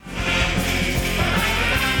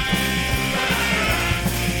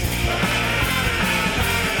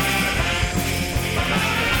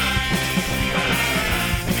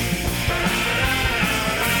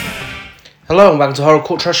Hello and welcome to Horror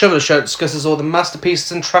Cult Trash Over, the show that discusses all the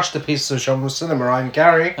masterpieces and trashpieces of genre cinema. I'm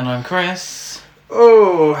Gary. And I'm Chris.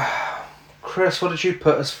 Oh, Chris, what did you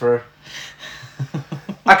put us through?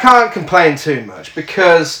 I can't complain too much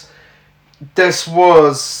because this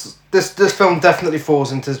film definitely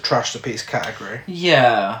falls into the trash to piece category.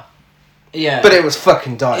 Yeah. But it was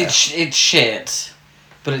fucking dire. It's shit,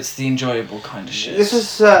 but it's the enjoyable kind of shit. This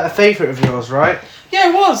is a favourite of yours, right? Yeah,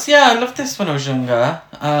 it was. Yeah, I loved this when I was younger.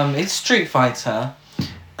 It's Street Fighter,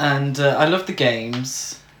 and I love the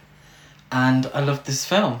games, and I love this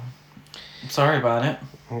film. I'm sorry about it.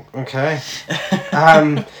 Okay.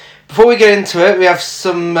 Before we get into it, we have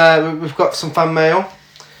we've got some fan mail.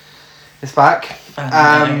 It's back. Fan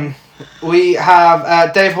mail. We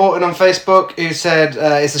have Dave Horton on Facebook who said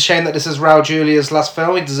it's a shame that this is Raul Julia's last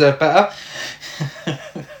film. He deserved better.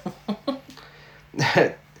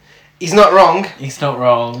 He's not wrong. He's not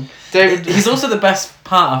wrong. David, he's also the best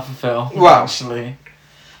part of the film. Well, actually,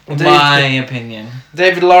 in my opinion.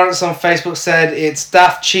 David Lawrence on Facebook said it's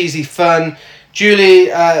daft, cheesy fun.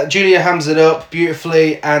 Julia hams it up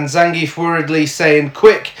beautifully, and Zangief worriedly saying,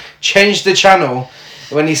 "Quick, change the channel,"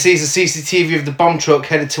 when he sees the CCTV of the bomb truck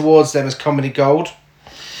headed towards them as comedy gold.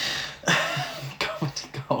 Comedy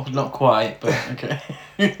gold, not quite, but okay.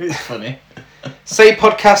 It's funny. Say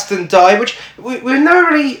podcast and die, which we've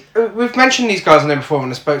never really... We've mentioned these guys on there before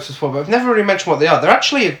when I spoke to us before, but we've never really mentioned what they are. They're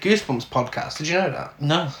actually a Goosebumps podcast. Did you know that?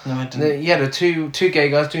 No, I didn't. They're two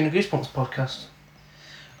gay guys doing a Goosebumps podcast.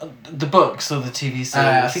 The books or the TV series?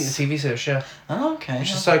 I think the TV series, yeah. Oh, okay.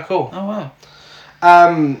 Which is so cool. Oh,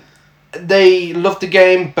 wow. They love the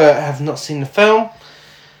game, but have not seen the film.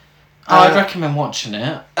 I'd recommend watching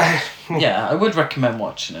it. Yeah, I would recommend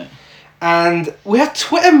watching it. And we have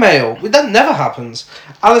Twitter mail. That never happens.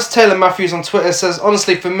 Alice Taylor Matthews on Twitter says,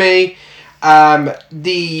 honestly, for me,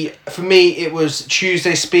 it was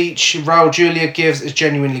Tuesday's speech Raul Julia gives is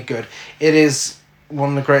genuinely good. It is one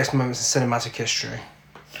of the greatest moments in cinematic history.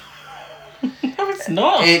 No, it's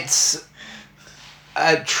not. It's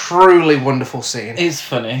a truly wonderful scene. It's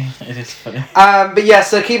funny. It is funny. But yeah,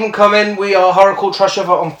 so keep them coming. We are Horror Cult Trash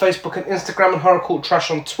over on Facebook and Instagram, and Horror Cult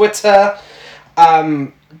Trash on Twitter.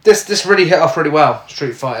 This really hit off really well,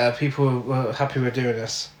 Street Fighter. People were happy we're doing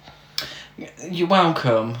this. You're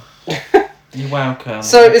welcome. You're welcome.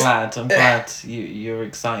 So I'm glad you're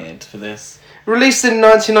excited for this. Released in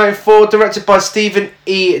 1994, directed by Stephen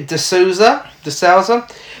E. D'Souza.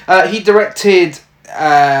 He directed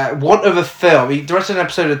one other film. He directed an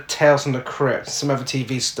episode of Tales from the Crypt, some other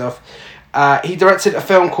TV stuff. He directed a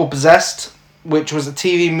film called Possessed, which was a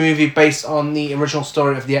TV movie based on the original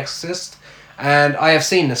story of The Exorcist. And I have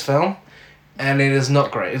seen this film, and it is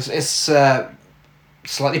not great. It's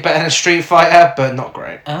slightly better than Street Fighter, but not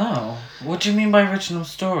great. Oh, what do you mean by original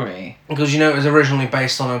story? Because it was originally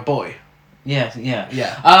based on a boy. Yeah. So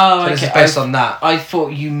Oh, okay. this is based on that. I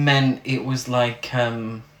thought you meant it was like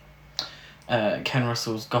Ken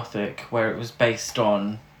Russell's Gothic, where it was based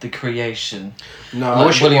on the creation. No, like I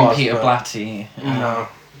wish William it was, Peter but Blatty. No.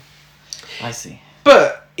 I see.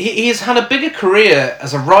 But he has had a bigger career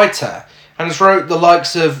as a writer, and has wrote the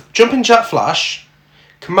likes of Jumping Jack Flash,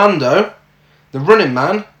 Commando, The Running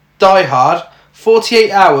Man, Die Hard, 48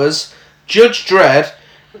 Hours, Judge Dredd,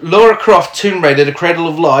 Lara Croft Tomb Raider, The Cradle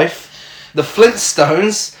of Life, The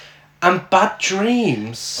Flintstones, and Bad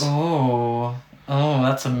Dreams. Oh,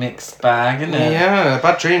 that's a mixed bag, isn't it? Yeah,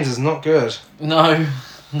 Bad Dreams is not good. No.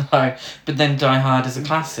 But then Die Hard is a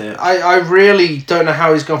classic. I really don't know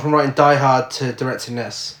how he's gone from writing Die Hard to directing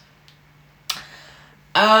this.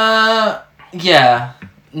 Yeah.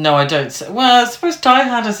 No, I don't. Well, I suppose Die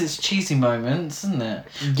Hard has its cheesy moments, isn't it?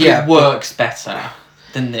 Yeah. It works better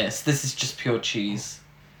than this. This is just pure cheese.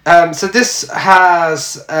 So this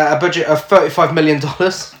has a budget of $35 million.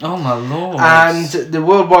 Oh my lord. And the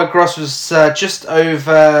worldwide gross was just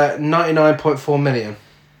over $99.4 million.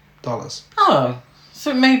 Oh,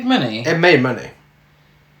 so it made money? It made money.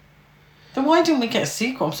 Then why didn't we get a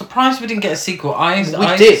sequel? I'm surprised we didn't get a sequel.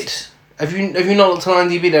 We did. Have you not looked on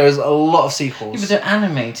IMDb? There is a lot of sequels. Yeah, but they're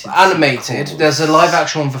animated. Animated. There's a live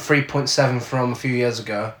action one for 3.7 from a few years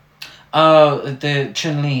ago. Oh, the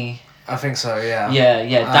Chun-Li. I think so, yeah.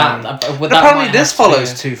 Yeah. But apparently this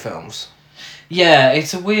follows two films. Yeah,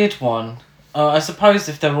 it's a weird one. I suppose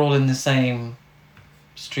if they're all in the same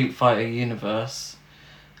Street Fighter universe.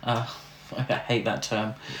 I hate that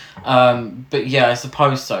term. But yeah, I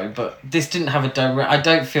suppose so. But this didn't have a direct... I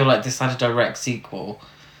don't feel like this had a direct sequel.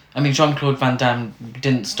 I mean, Jean-Claude Van Damme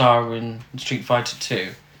didn't star in Street Fighter 2.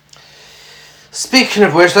 Speaking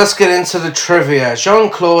of which, let's get into the trivia.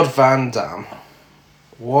 Jean-Claude Van Damme.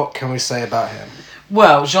 What can we say about him?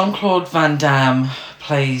 Well, Jean-Claude Van Damme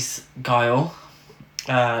plays Guile,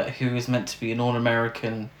 who is meant to be an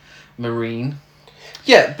all-American Marine.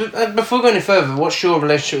 Yeah, but before going any further, what's your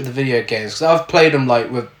relationship with the video games? Because I've played them like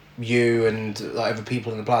with you and like other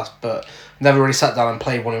people in the past, but never really sat down and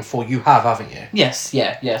played 1 and 4. You have, haven't you? Yes,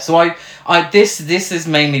 yeah. So this is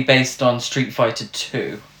mainly based on Street Fighter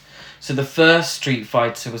 2. So the first Street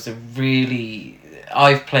Fighter was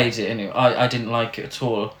I've played it and I didn't like it at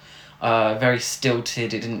all. Very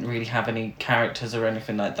stilted. It didn't really have any characters or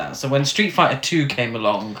anything like that. So when Street Fighter 2 came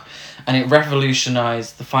along, and it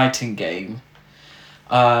revolutionized the fighting game,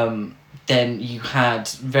 then you had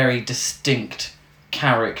very distinct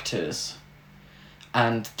characters,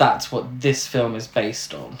 and that's what this film is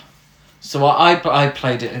based on. So I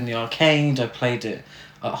played it in the arcade. I played it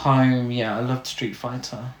at home. Yeah, I loved Street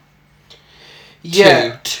Fighter.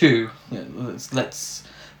 Yeah. Two. Let's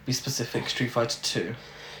be specific. Street Fighter 2.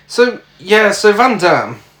 So Van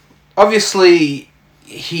Damme, obviously,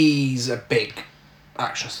 he's a big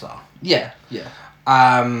action star. Yeah.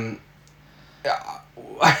 I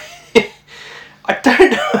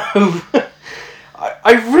don't know.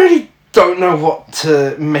 I really don't know what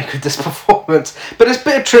to make of this performance, but this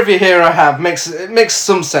bit of trivia here I have makes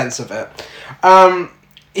some sense of it.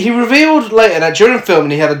 He revealed later that during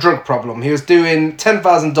filming he had a drug problem. He was doing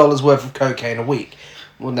 $10,000 worth of cocaine a week.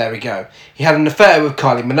 Well, there we go. He had an affair with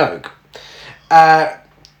Kylie Minogue.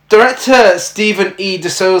 Director Stephen E.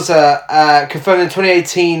 D'Souza confirmed in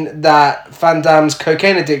 2018 that Van Damme's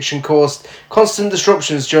cocaine addiction caused constant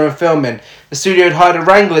disruptions during filming. The studio had hired a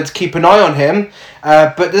wrangler to keep an eye on him,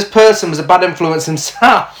 but this person was a bad influence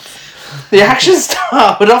himself. The action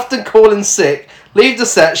star would often call in sick, leave the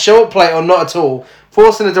set, show up late or not at all,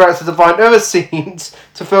 forcing the director to find other scenes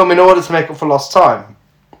to film in order to make up for lost time.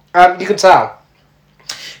 You can tell.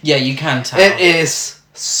 Yeah, you can tell. It is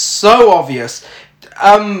so obvious.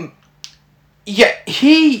 Yeah,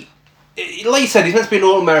 he, like you said, he's meant to be an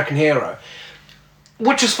all-American hero,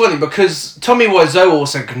 which is funny because Tommy Wiseau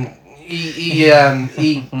also can. He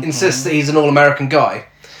insists that he's an all-American guy.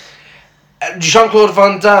 Jean-Claude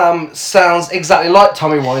Van Damme sounds exactly like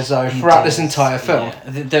Tommy Wiseau throughout this entire film.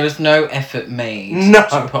 Yeah. There was no effort made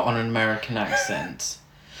to put on an American accent.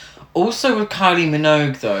 Also with Kylie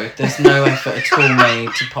Minogue, though, there's no effort at all made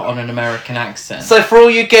to put on an American accent. So for all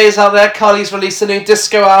you gays out there, Kylie's released a new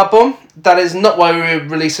disco album. That is not why we're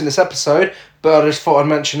releasing this episode, but I just thought I'd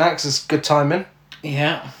mention that because it's good timing.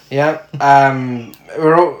 Yeah. Yeah.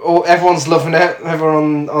 We're all everyone's loving it.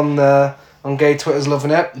 Everyone on gay Twitter's loving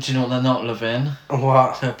it. Do you know what they're not loving?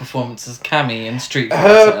 What? Her performance as Cammy in Street Fighter.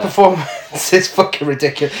 Her performance is fucking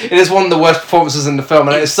ridiculous. It is one of the worst performances in the film,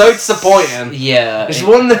 and it's so disappointing. Yeah. It's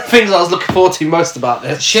one of the things I was looking forward to most about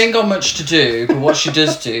this. She ain't got much to do, but what she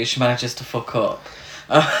does do, she manages to fuck up.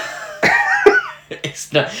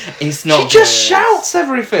 It's not. She just shouts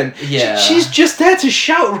everything. Yeah. She's just there to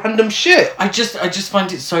shout random shit. I just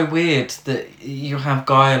find it so weird that you have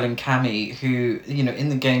Guile and Cammy, who in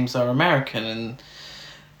the games are American, and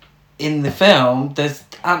in the film there's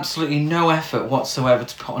absolutely no effort whatsoever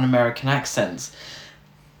to put on American accents.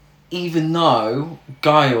 Even though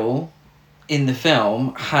Guile in the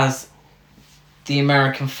film has the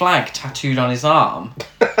American flag tattooed on his arm,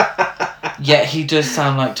 yet he does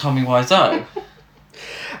sound like Tommy Wiseau.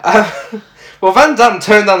 Well, Van Damme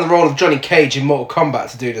turned down the role of Johnny Cage in Mortal Kombat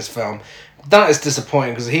to do this film. That is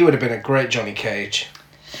disappointing because he would have been a great Johnny Cage.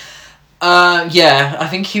 Yeah, I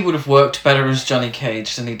think he would have worked better as Johnny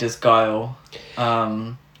Cage than he does Guile.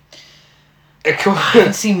 I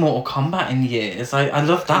haven't seen Mortal Kombat in years. I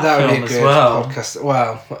love that film would be a good as well. Podcast.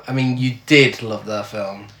 Well, I mean, you did love that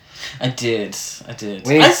film. I did.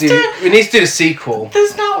 We need to do the sequel.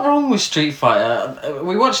 There's nothing wrong with Street Fighter.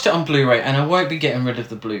 We watched it on Blu-ray, and I won't be getting rid of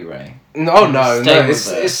the Blu-ray. No.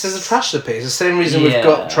 It's a trash piece. It's the same reason we've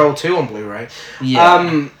got Troll 2 on Blu-ray.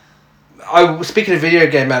 Yeah. Speaking of video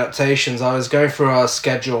game adaptations, I was going through our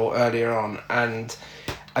schedule earlier on, and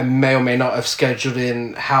I may or may not have scheduled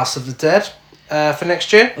in House of the Dead for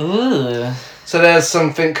next year. Ooh. So there's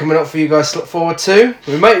something coming up for you guys to look forward to.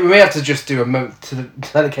 We may have to just do a month to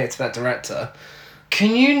dedicate to that director.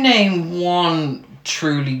 Can you name one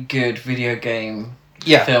truly good video game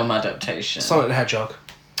film adaptation? Sonic the Hedgehog.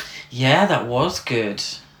 Yeah, that was good.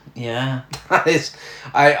 Yeah. That is,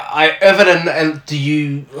 I other than do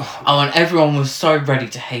you? Oh, and everyone was so ready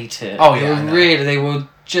to hate it. Oh yeah, they were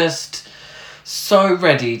just so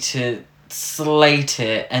ready to slate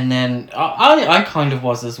it, and then I kind of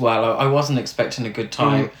was as well. I wasn't expecting a good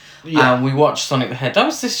time. Yeah. We watched Sonic the Hedgehog. That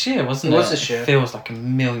was this year, wasn't it? It was this year. It feels like a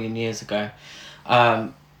million years ago.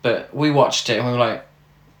 But we watched it and we were like,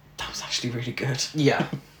 that was actually really good. Yeah.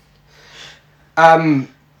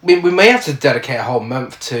 We may have to dedicate a whole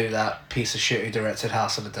month to that piece of shit who directed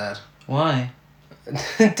House of the Dead. Why?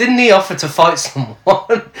 Didn't he offer to fight someone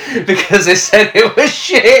because they said it was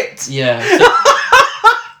shit? Yeah. So,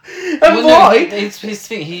 And why? No, it's his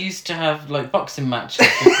thing. He used to have like boxing matches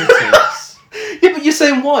with critics. Yeah, but you're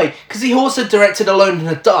saying why? Because he also directed Alone in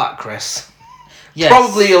the Dark, Chris. Yes.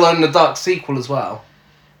 Probably Alone in the Dark sequel as well.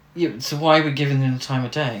 Yeah, so why are we giving him the time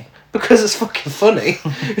of day? Because it's fucking funny.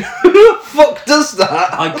 Who the fuck does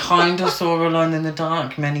that? I kind of saw Alone in the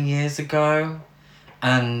Dark many years ago.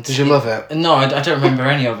 And Did you love it? No, I don't remember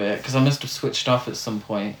any of it because I must have switched off at some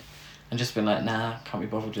point and just been like, nah, can't be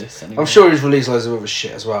bothered with this anymore. I'm sure he's released loads of other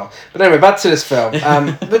shit as well. But anyway, back to this film.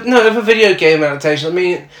 But no, if a video game adaptation, I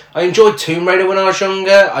mean, I enjoyed Tomb Raider when I was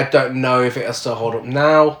younger. I don't know if it'll still hold up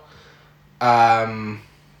now. I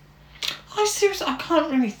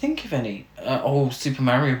can't really think of any. Super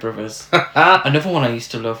Mario Brothers. Another one I used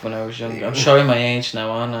to love when I was younger. I'm showing my age now,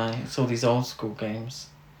 aren't I? It's all these old school games.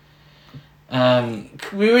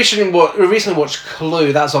 We recently watched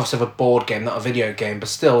Clue. That's obviously a board game, not a video game, but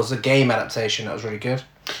still, it's a game adaptation that was really good.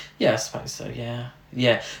 Yeah, I suppose so, yeah.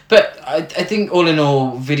 But I think all in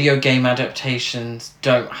all, video game adaptations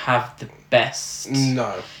don't have the best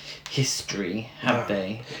history, have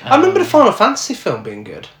they? I remember the Final Fantasy film being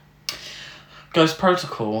good. Ghost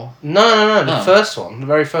Protocol? No, the first one, the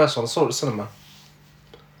very first one. I saw it at cinema.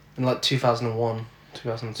 In like 2001,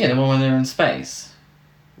 2002. Yeah, the one when they're in space.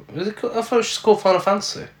 Was it called, I thought it was just called Final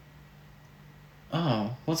Fantasy.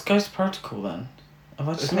 Oh, what's Ghost Protocol then? Have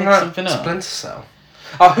I just Isn't made that something up? Splinter Cell.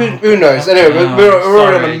 Who knows? Anyway, we're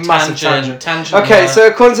already on a massive tangent. Okay, so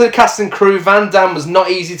according to the cast and crew, Van Damme was not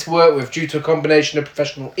easy to work with due to a combination of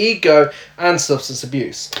professional ego and substance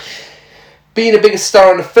abuse. Being the biggest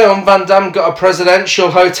star in the film, Van Damme got a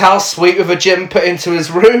presidential hotel suite with a gym put into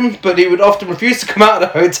his room, but he would often refuse to come out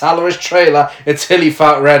of the hotel or his trailer until he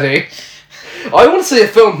felt ready. I want to see a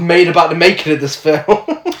film made about the making of this film.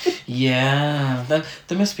 Yeah,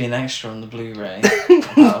 there must be an extra on the Blu-ray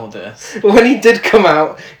about all this. When he did come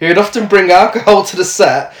out, he would often bring alcohol to the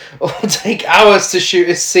set or take hours to shoot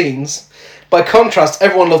his scenes. By contrast,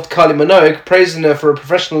 everyone loved Kylie Minogue, praising her for her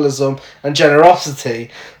professionalism and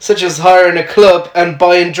generosity, such as hiring a club and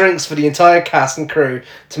buying drinks for the entire cast and crew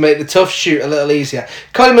to make the tough shoot a little easier.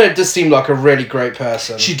 Kylie Minogue does seem like a really great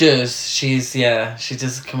person. She does. She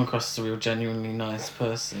does come across as a real genuinely nice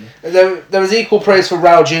person. There was equal praise for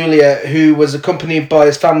Raul Julia, who was accompanied by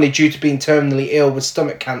his family due to being terminally ill with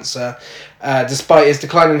stomach cancer. Despite his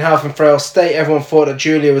declining health and frail state, everyone thought that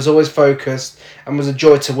Julia was always focused and was a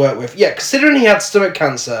joy to work with. Yeah, considering he had stomach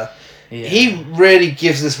cancer, he really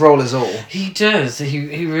gives this role his all. He does.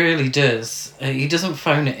 He really does. He doesn't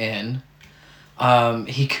phone it in.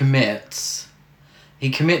 He commits. He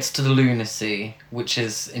commits to the lunacy, which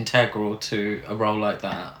is integral to a role like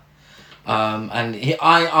that. And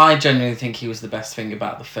I genuinely think he was the best thing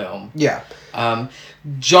about the film. Yeah.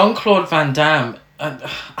 Jean-Claude Van Damme,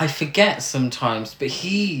 I forget sometimes, but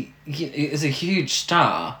he is a huge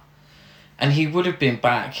star. And he would have been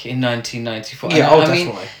back in 1994. Yeah,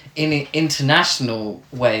 definitely. I mean, in an international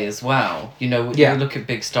way as well. You know, we look at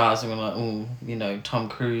big stars and we're like, oh, you know, Tom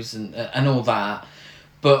Cruise and all that.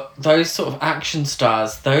 But those sort of action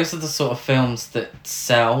stars, those are the sort of films that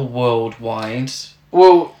sell worldwide.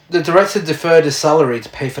 Well, the director deferred his salary to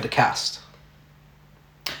pay for the cast.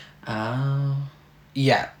 Oh.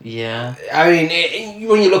 Yeah. Yeah. I mean,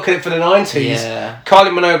 when you look at it for the 90s, Kylie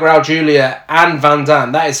Minogue, Raul Julia, and Van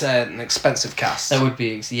Damme, that is an expensive cast. That would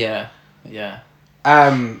be, yeah.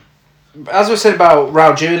 As we said about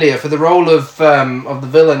Raul Julia, for the role of the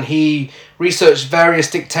villain, he researched various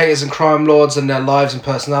dictators and crime lords and their lives and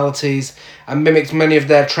personalities, and mimicked many of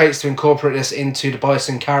their traits to incorporate this into the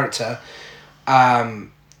Bison character.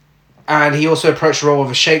 And he also approached the role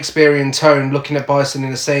with a Shakespearean tone, looking at Bison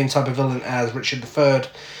in the same type of villain as Richard III.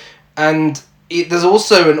 And there's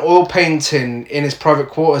also an oil painting in his private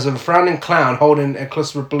quarters of a frowning clown holding a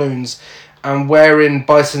cluster of balloons and wearing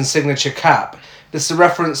Bison's signature cap. This is a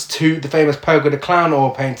reference to the famous Pogo the Clown oil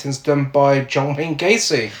paintings done by John Wayne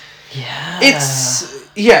Gacy. Yeah.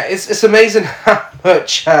 It's amazing how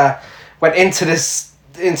much went into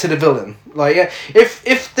the villain. Like, yeah,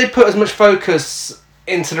 if they put as much focus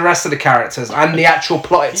into the rest of the characters and the actual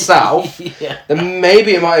plot itself, then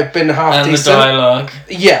maybe it might have been half decent. And the dialogue.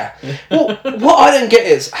 Yeah. Well, what I don't get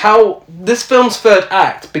is how this film's third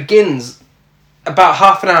act begins about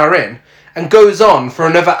half an hour in and goes on for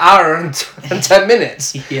another hour and 10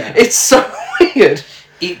 minutes. Yeah. It's so weird.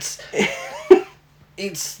 It's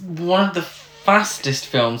one of the fastest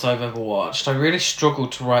films I've ever watched. I really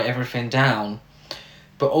struggled to write everything down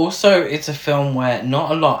but also it's a film where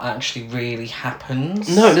not a lot actually really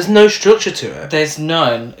happens. No, there's no structure to it. There's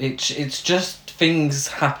none. It's just things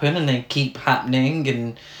happen and they keep happening,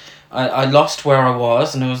 and I lost where I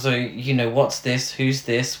was, and I was like, you know, what's this? Who's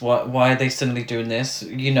this? Why are they suddenly doing this?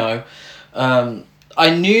 You know,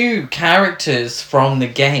 I knew characters from the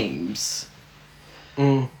games,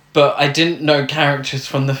 but I didn't know characters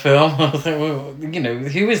from the film. I was like, well, you know,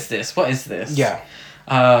 who is this? What is this? Yeah.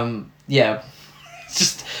 Yeah. It's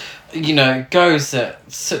just, you know, it goes at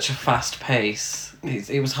such a fast pace.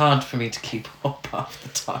 It was hard for me to keep up half the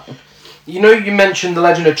time. You know, you mentioned The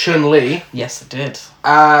Legend of Chun-Li. Yes, I did.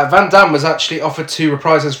 Van Damme was actually offered to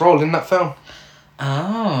reprise his role in that film.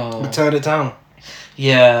 Oh. But turned it down.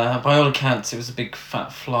 Yeah, by all accounts, it was a big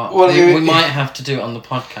fat flop. Well, we might have to do it on the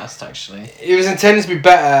podcast, actually. It was intended to be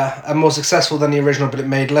better and more successful than the original, but it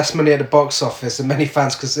made less money at the box office, and many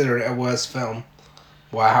fans consider it a worse film.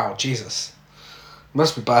 Wow, Jesus.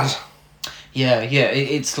 Must be bad. Yeah,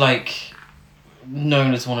 it's like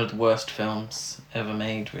known as one of the worst films ever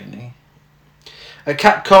made, really.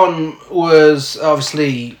 Capcom was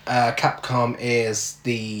obviously Capcom is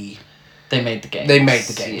the They made the games. They made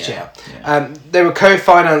the games, yeah. They were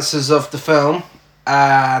co-financers of the film,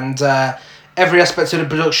 and every aspect of the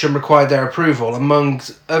production required their approval. Among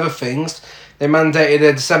other things, they mandated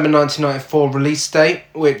a December 1994 release date,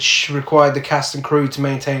 which required the cast and crew to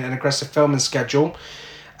maintain an aggressive filming schedule.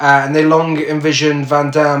 And they long envisioned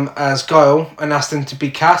Van Damme as Guile and asked him to be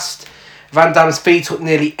cast. Van Damme's fee took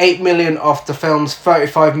nearly $8 million off the film's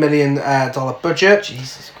 $35 million budget.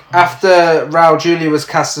 Jesus Christ. After Raul Julia was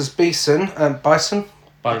cast as Bison. Bison.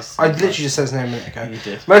 I literally just said his name a minute ago. You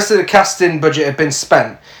did. Most of the casting budget had been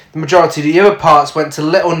spent. The majority of the other parts went to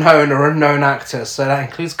little known or unknown actors, so that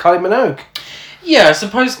includes Kylie Minogue. Yeah, I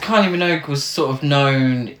suppose Kylie Minogue was sort of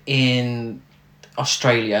known in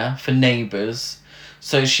Australia for Neighbours.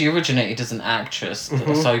 So she originated as an actress,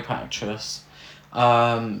 a soap actress.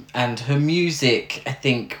 And her music, I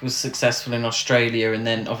think, was successful in Australia and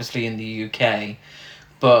then obviously in the UK.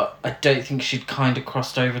 But I don't think she'd kind of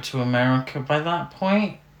crossed over to America by that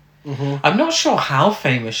point. I'm not sure how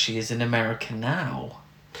famous she is in America now.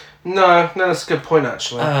 No, that's a good point,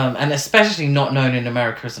 actually. And especially not known in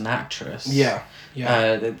America as an actress. Yeah.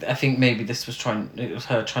 I think maybe it was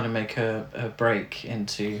her trying to make her break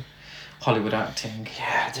into Hollywood acting.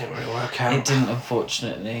 Yeah, it didn't really work out. It didn't,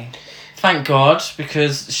 unfortunately. Thank God,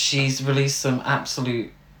 because she's released some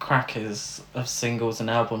absolute crackers of singles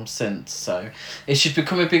and albums since. So if she'd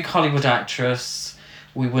become a big Hollywood actress,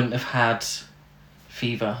 we wouldn't have had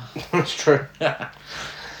Fever. That's true. The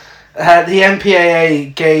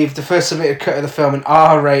MPAA gave the first submitted cut of the film an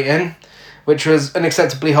R rating, which was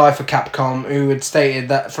unacceptably high for Capcom, who had stated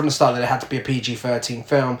that from the start that it had to be a PG-13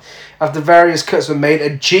 film. After various cuts were made,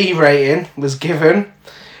 a G rating was given,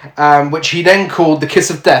 which he then called the kiss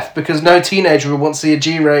of death, because no teenager would want to see a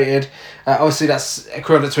G-rated, obviously that's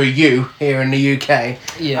equivalent to a U here in the UK,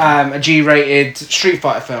 a G-rated Street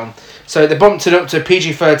Fighter film. So they bumped it up to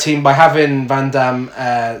PG-13 by having Van Damme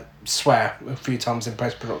swear a few times in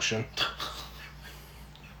post-production.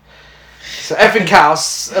 So everything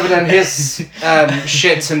else, other than his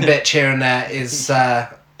shits and bitch here and there, is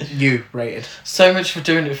U-rated. So much for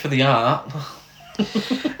doing it for the art.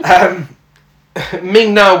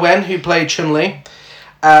 Ming-Na Wen, who played Chun-Li.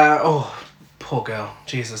 Poor girl.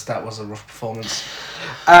 Jesus, that was a rough performance.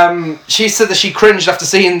 She said that she cringed after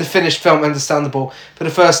seeing the finished film, Understandable, for the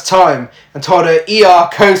first time, and told her ER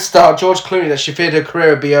co-star George Clooney that she feared her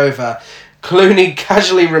career would be over. Clooney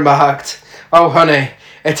casually remarked, "Oh, honey,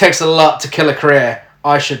 it takes a lot to kill a career.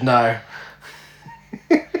 I should know."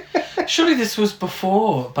 Surely this was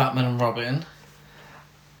before Batman and Robin.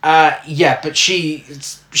 Yeah, but she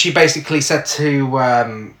basically said to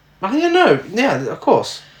of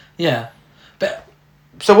course. Yeah, but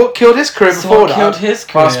so what killed his career before that? Killed his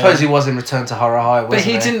career. Well, I suppose he was in Return to Horror High, wasn't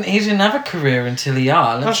he? But he didn't have a career until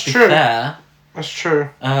ER. Let's be true. fair. That's true.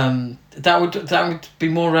 That would be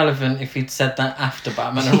more relevant if he'd said that after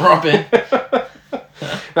Batman and Robin. But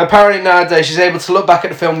apparently nowadays she's able to look back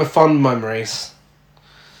at the film with fond memories.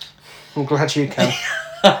 I'm glad you can.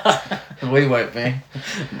 We won't be.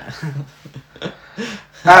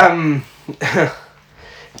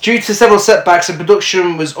 Due to several setbacks, the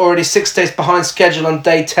production was already 6 days behind schedule on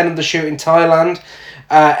day 10 of the shoot in Thailand.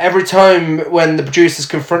 Every time when the producers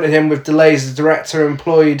confronted him with delays, the director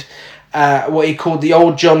employed what he called the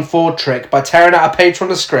old John Ford trick by tearing out a page from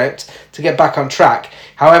the script to get back on track.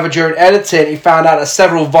 However, during editing, he found out that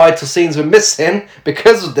several vital scenes were missing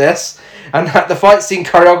because of this, and that the fight scene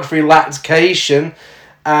choreography lacked cohesion.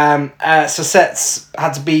 So sets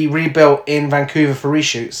had to be rebuilt in Vancouver for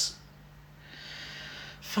reshoots.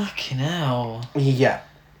 Fucking hell. Yeah.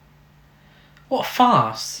 What a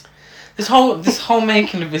farce. This whole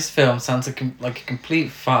making of this film sounds like a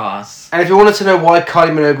complete farce. And if you wanted to know why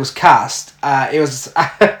Kylie Minogue was cast, it was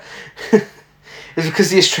it's because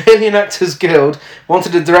the Australian Actors Guild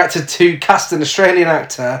wanted a director to cast an Australian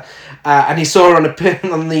actor, and he saw her on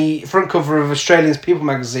the front cover of Australian's People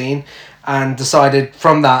magazine, and decided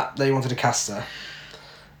from that he wanted to cast her.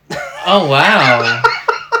 Oh wow!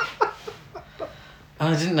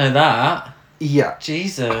 I didn't know that. Yeah.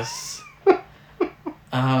 Jesus.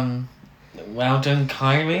 Well done,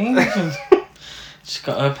 Kylie. She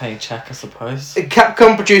got her paycheck, I suppose.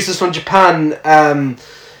 Capcom producers from Japan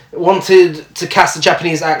wanted to cast a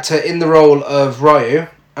Japanese actor in the role of Ryu,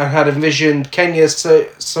 and had envisioned Kenya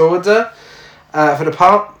Sawada for the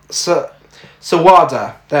part.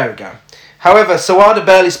 Sawada, there we go. However, Sawada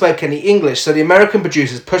barely spoke any English, so the American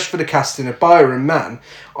producers pushed for the casting of Byron Mann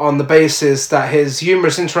on the basis that his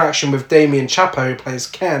humorous interaction with Damien Chapo, who plays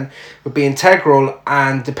Ken, would be integral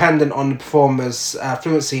and dependent on the performer's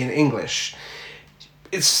fluency in English.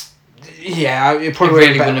 It probably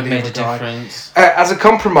really wouldn't have made a difference. As a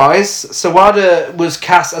compromise, Sawada was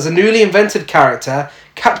cast as a newly invented character,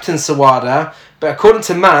 Captain Sawada, but according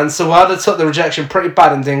to Mann, Sawada took the rejection pretty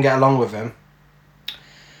bad and didn't get along with him.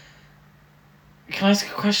 Can I ask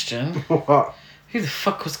a question? What? Who the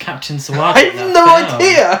fuck was Captain Sawada? I have no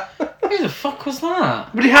idea! Who the fuck was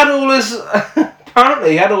that? But he had all his...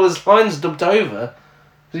 apparently, he had all his lines dubbed over.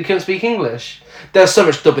 Because he couldn't speak English. There's so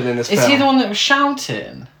much dubbing in this film. Is he the one that was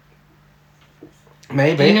shouting?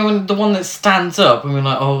 Maybe. You know, when the one that stands up and we're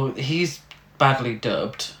like, oh, he's badly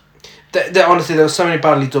dubbed. Honestly, there were so many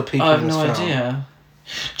badly dubbed people in this film. I have no idea.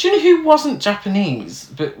 Do you know who wasn't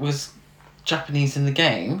Japanese, but was Japanese in the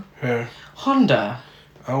game? Who? Honda.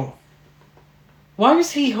 Oh. Why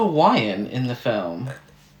was he Hawaiian in the film?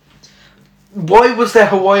 Why was there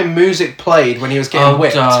Hawaiian music played when he was getting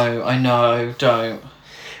whipped? Don't.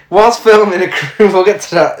 Whilst filming, a crew... We'll get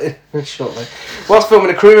to that shortly. Whilst filming,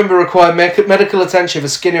 a crew member required medical attention for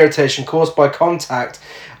skin irritation caused by contact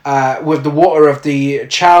with the water of the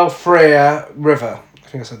Chao Phraya River. I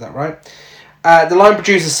think I said that right. The line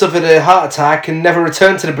producer suffered a heart attack and never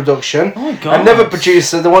returned to the production. Oh my God. Another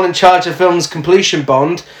producer, the one in charge of the film's completion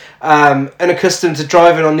bond, unaccustomed to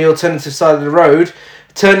driving on the alternative side of the road,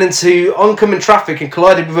 turned into oncoming traffic and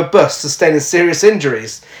collided with a bus, sustaining serious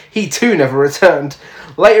injuries. He too never returned.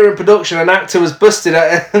 Later in production, an actor was busted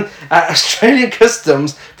at Australian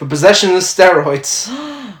Customs for possession of steroids.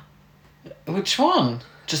 Which one?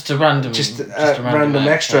 Just a random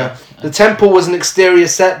extra. The temple was an exterior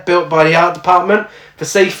set built by the art department. For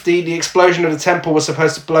safety, the explosion of the temple was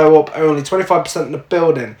supposed to blow up only 25% of the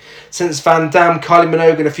building. Since Van Damme, Kylie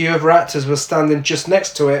Minogue and a few other actors were standing just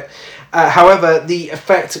next to it. However, the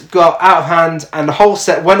effect got out of hand and the whole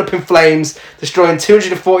set went up in flames, destroying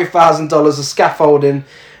 $240,000 of scaffolding.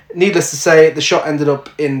 Needless to say, the shot ended up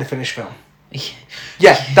in the finished film.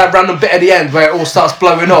 Yeah, that random bit at the end where it all starts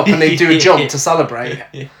blowing up and they do a jump to celebrate.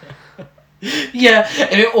 Yeah,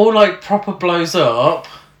 and it all like proper blows up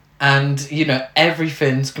and, you know,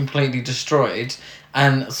 everything's completely destroyed.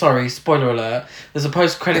 And, sorry, spoiler alert, there's a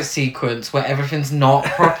post-credit sequence where everything's not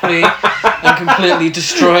properly and completely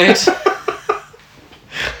destroyed.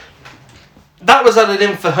 That was added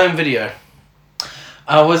in for home video.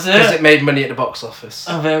 Oh, was it? Because it made money at the box office.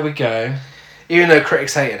 Oh, there we go. Even though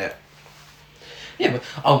critics hated it. Yeah,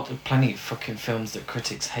 but plenty of fucking films that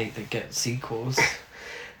critics hate that get sequels.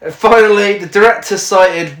 Finally, the director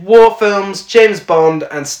cited war films, James Bond,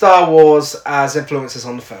 and Star Wars as influences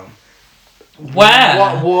on the film. Where?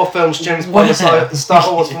 What war films James Bond and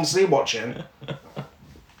Star Wars films are you watching?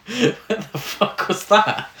 What the fuck was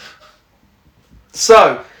that?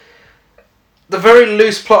 So, the very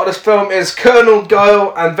loose plot of this film is Colonel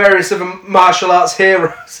Guile and various other martial arts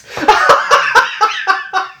heroes.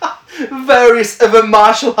 Various other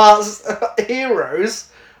martial arts heroes?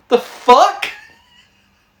 The fuck?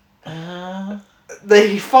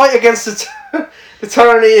 They fight against the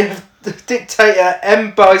tyranny of the dictator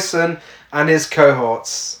M. Bison and his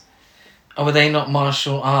cohorts. Oh, were they not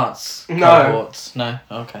martial arts cohorts? No.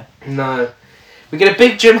 Okay. No. We get a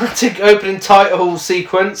big dramatic opening title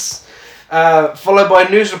sequence, followed by a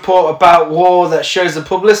news report about war that shows a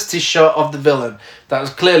publicity shot of the villain that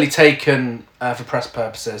was clearly taken for press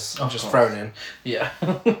purposes and just thrown in. Yeah.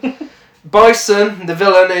 Bison, the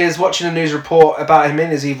villain, is watching a news report about him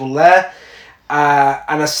in his evil lair,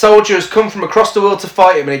 and a soldier has come from across the world to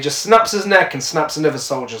fight him, and he just snaps his neck and snaps another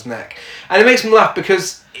soldier's neck. And it makes me laugh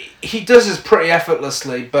because he does this pretty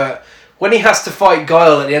effortlessly, but when he has to fight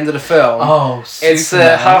Guile at the end of the film, it's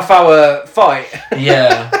a half-hour fight.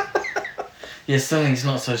 Yeah. Yeah, suddenly he's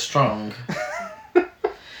not so strong.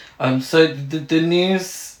 So the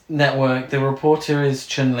news network, the reporter is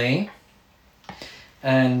Chun-Li.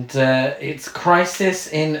 And it's Crisis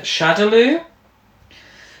in Shadaloo.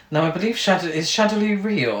 Now, I believe is Shadaloo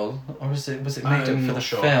real? Or was it made up for the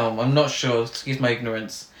film? I'm not sure. Excuse my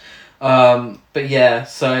ignorance. But yeah,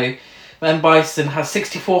 so M. Bison has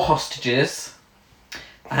 64 hostages.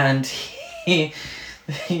 And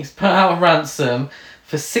he's put out a ransom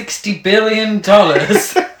for $60 billion.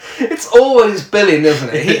 It's always billion,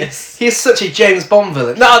 isn't it? He's such a James Bond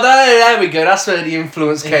villain. No, there we go. That's where the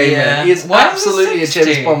influence came in. He is absolutely a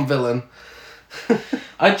James Bond villain.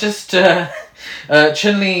 I just...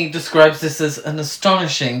 Chun-Li describes this as an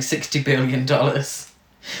astonishing $60 billion.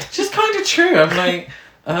 Which is kind of true. I'm like,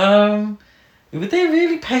 would they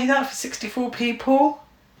really pay that for 64 people?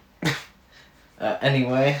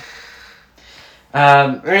 Anyway...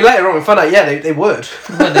 later on we found out, they would.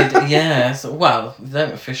 Well, yeah. So, well, they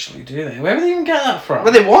don't officially, do they? Where would they even get that from?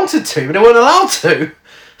 Well, they wanted to, but they weren't allowed to.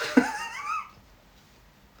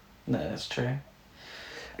 No, that's true.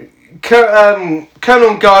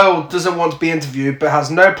 Colonel Guile doesn't want to be interviewed, but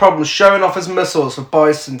has no problem showing off his muscles for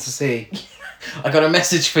Bison to see. I got a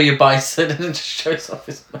message for you, Bison, and it just shows off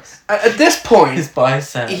his muscles. At this point, his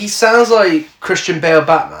bicep. He sounds like Christian Bale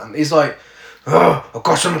Batman. He's like, "Oh, I've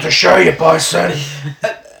got something to show you, Bison."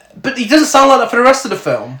 But he doesn't sound like that for the rest of the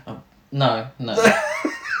film. No.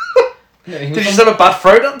 Did you just have a bad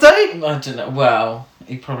throat that day? I don't know. Well,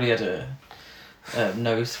 he probably had a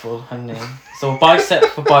nose full, hadn't he? So a bicep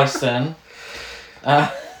for Bison.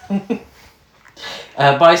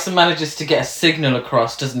 Bison manages to get a signal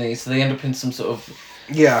across, doesn't he? So they end up in some sort of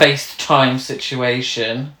FaceTime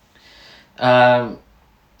situation.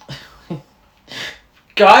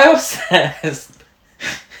 Guile says,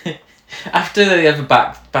 after they have a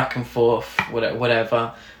back and forth,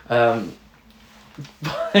 whatever,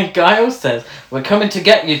 Guile says, "We're coming to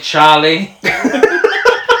get you, Charlie."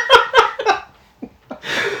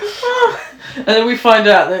 And then we find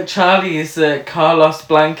out that Charlie is Carlos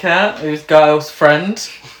Blanca, who's Guile's friend.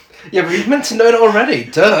 Yeah, but you've meant to know that already,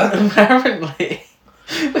 duh. Apparently.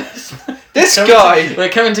 This guy... We're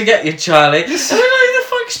coming to get you, Charlie. I don't know who the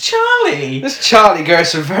fuck's Charlie. This Charlie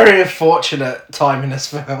goes through a very unfortunate time in this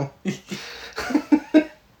film. There's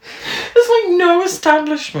like no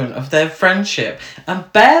establishment of their friendship,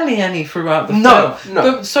 and barely any throughout the film. No.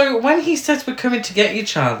 But, so when he says we're coming to get you,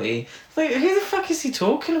 Charlie, like, who the fuck is he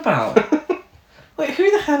talking about? Like,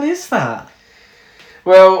 who the hell is that?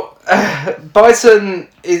 Well, Bison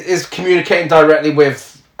is communicating directly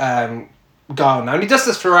with Guile now, and he does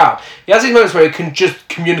this throughout. He has these moments where he can just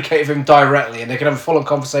communicate with him directly, and they can have a full-on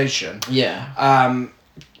conversation. Yeah.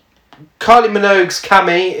 Kylie Minogue's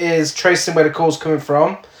Cammy is tracing where the call's coming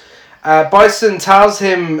from. Bison tells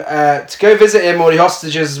him to go visit him or the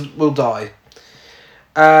hostages will die.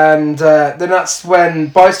 And then that's when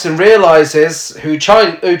Bison realises who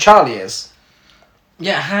Charlie is.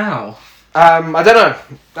 Yeah, how? I don't know.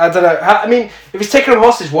 I mean, if he's taken him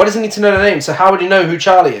hostage, why does he need to know the name? So how would he know who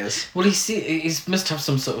Charlie is? Well, he must have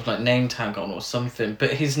some sort of like name tag on or something,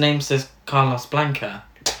 but his name says Carlos Blanca.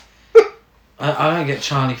 I don't get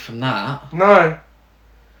Charlie from that. No.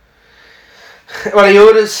 Well, he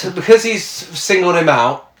orders, because he's singled him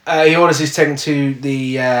out, he orders he's taken to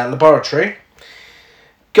the laboratory.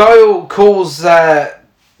 Guile calls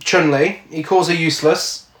Chun-Li. He calls her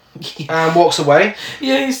useless and walks away.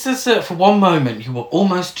 Yeah, he says for one moment you were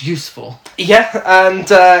almost useful. Yeah, and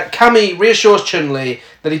Cammy reassures Chun-Li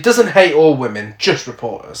that he doesn't hate all women, just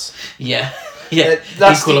reporters. Yeah,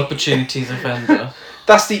 that's equal opportunities offender.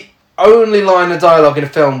 That's the only line of dialogue in a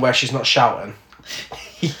film where she's not shouting.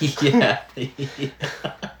 Yeah.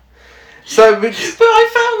 So, but I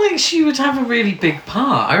felt like she would have a really big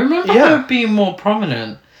part. I remember her being more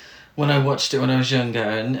prominent when I watched it when I was younger,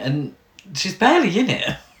 and she's barely in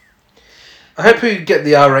it. I hope we get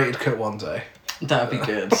the R-rated cut one day. That'd be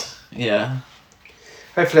good. Yeah.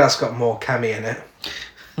 Hopefully that's got more Cammy in it.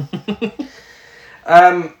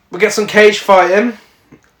 We get some cage fighting,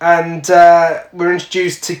 and we're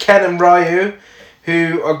introduced to Ken and Ryu,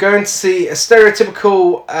 who are going to see a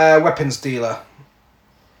stereotypical weapons dealer.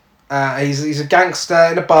 He's a gangster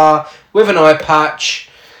in a bar with an eye patch.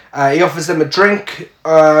 He offers them a drink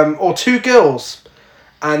or two girls,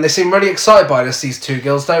 and they seem really excited by this. These two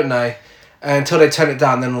girls, don't they? Until they turn it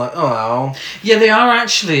down, then like, oh. Yeah, they are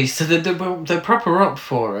actually. So they're proper up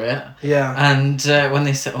for it. Yeah. And when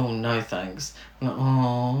they say, "Oh no, thanks," I'm like,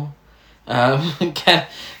 oh. Ken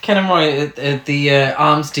and Roy, the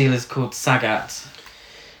arms dealer is called Sagat.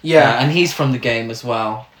 Yeah. And he's from the game as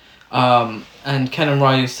well. And Ken and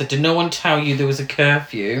Ryu said, "Did no one tell you there was a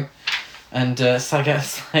curfew?" And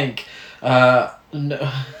Sagat's like,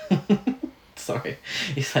 no. Sorry.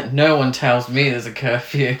 He's like, no one tells me there's a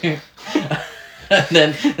curfew. And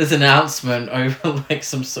then there's an announcement over like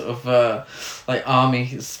some sort of like army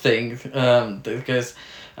thing that goes,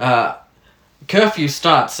 curfew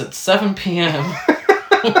starts at 7 p.m.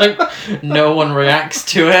 Like, no one reacts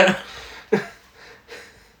to it.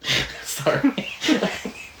 Sorry.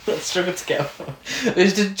 I struggle to get up.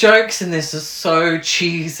 The jokes in this are so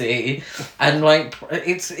cheesy, and like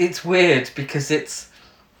it's weird because it's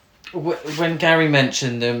when Gary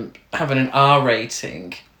mentioned them having an R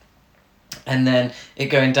rating, and then it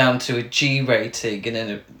going down to a G rating, and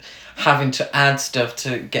then having to add stuff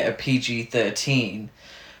to get a PG-13.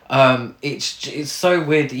 It's so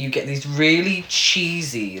weird that you get these really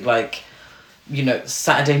cheesy, like, you know,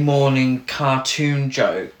 Saturday morning cartoon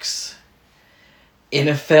jokes in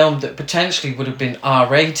a film that potentially would have been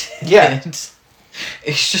R-rated. Yeah.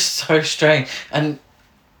 It's just so strange. And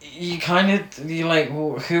you're like,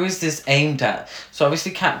 well, who is this aimed at? So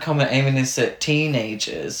obviously Capcom are aiming this at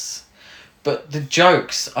teenagers, but the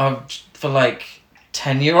jokes are for like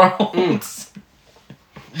 10-year-olds.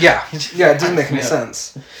 Yeah, it doesn't make any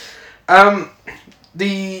sense.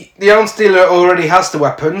 The arms dealer already has the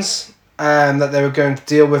weapons that they were going to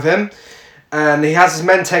deal with him, and he has his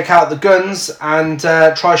men take out the guns and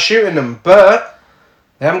try shooting them, but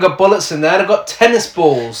they haven't got bullets in there, they've got tennis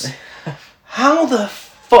balls. How the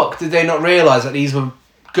fuck did they not realise that these were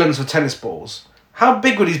guns with tennis balls? How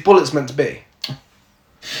big were these bullets meant to be?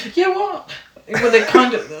 Yeah, what? Well,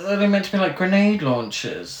 are they meant to be like grenade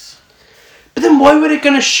launchers? But then why were they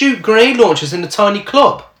going to shoot grenade launchers in a tiny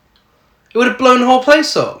club? It would have blown the whole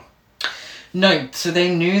place up. No, so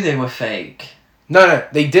they knew they were fake. No,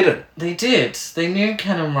 they didn't. They did. They knew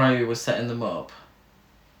Ken and Ryu were setting them up.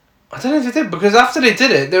 I don't know if they did, because after they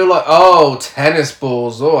did it, they were like, oh, tennis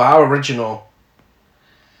balls, oh, how original.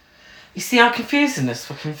 You see how confusing this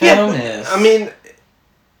fucking film is? I mean,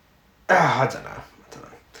 I don't know.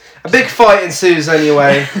 A big fight ensues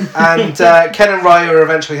anyway, and Ken and Ryu are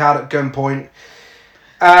eventually held at gunpoint.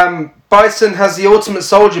 Bison has the Ultimate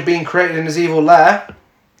Soldier being created in his evil lair.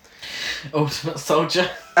 Ultimate Soldier.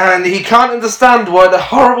 And he can't understand why the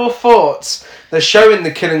horrible thoughts they're showing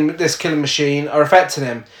this killing machine are affecting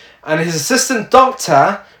him. And his assistant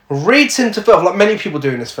doctor reads him to film, like many people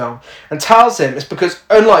do in this film, and tells him it's because,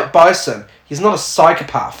 unlike Bison, he's not a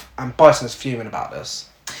psychopath, and Bison is fuming about this.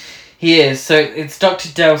 He is. So it's Dr.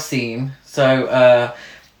 Delsime. So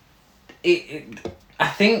I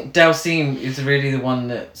think Delsime is really the one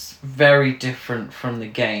that's very different from the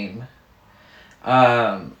game.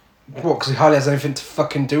 What, because he hardly has anything to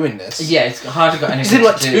fucking do in this? Yeah, it's hardly got anything He's in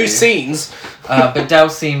like to do. 2 scenes. But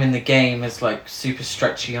Delsime in the game has like super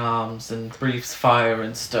stretchy arms and breathes fire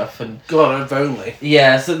and stuff. And God, if only.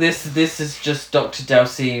 yeah, so this is just Dr.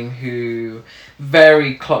 Delsime, who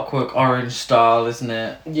very Clockwork Orange style, isn't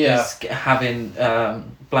it? Yeah. Is having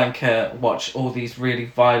Blanca watch all these really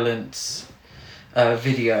violent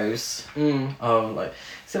videos of like,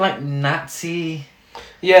 is it like Nazi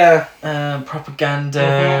propaganda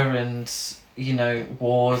and, you know,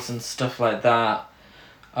 wars and stuff like that.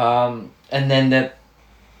 And then the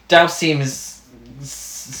Delsime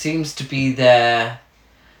seems to be there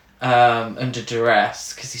under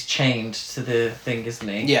duress because he's chained to the thing, isn't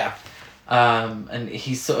he? Yeah. And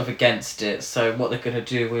he's sort of against it. So what they're going to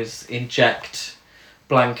do is inject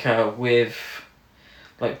Blanca with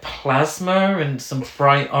like plasma and some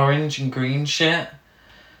bright orange and green shit.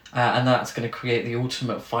 And that's going to create the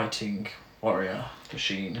ultimate fighting warrior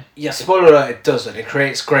machine. Yeah, spoiler alert, it doesn't. It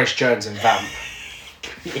creates Grace Jones in Vamp.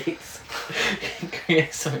 It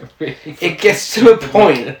creates something really... It gets to a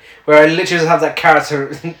point where I literally just have that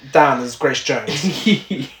character down as Grace Jones.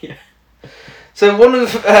 Yeah. So one of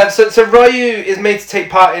so Ryu is made to take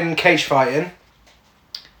part in cage fighting.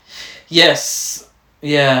 Yes.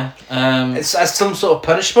 Yeah. It's as some sort of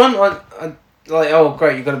punishment. Like oh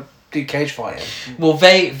great, you've got to do cage fighting. Well,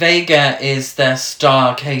 Vega is their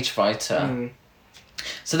star cage fighter.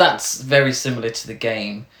 So that's very similar to the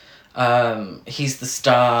game. He's the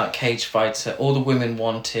star cage fighter. All the women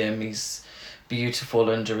want him. He's beautiful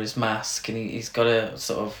under his mask, and he's got a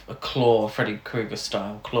sort of a claw, Freddy Krueger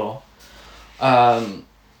style claw.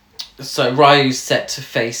 So Ryu's set to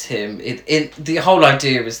face him. The whole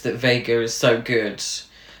idea is that Vega is so good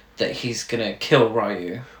that he's gonna kill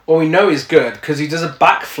Ryu. Well, we know he's good because he does a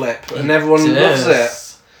backflip and everyone loves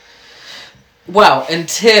it. Well,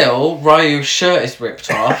 until Ryu's shirt is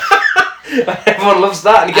ripped off. Everyone loves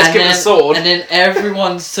that, and he gets given a sword. And then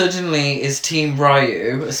everyone suddenly is Team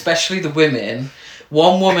Ryu, especially the women,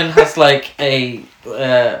 One woman has like a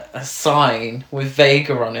sign with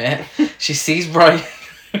Vega on it. She sees Ryu's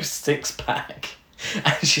 6-pack,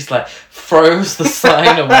 and she's like throws the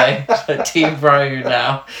sign away. She's like, Team Ryu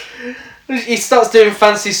now. He starts doing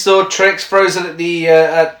fancy sword tricks, throws it at the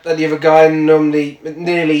other guy, and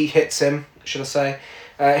nearly hits him, should I say.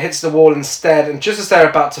 Hits the wall instead, and just as they're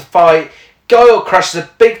about to fight, Guile crashes a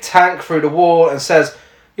big tank through the wall and says,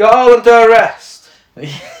 "You're all under arrest."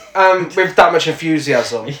 With that much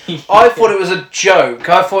enthusiasm. Yeah. I thought it was a joke.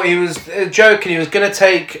 I thought he was joking. He was going to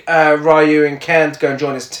take Ryu and Ken to go and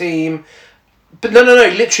join his team. But no,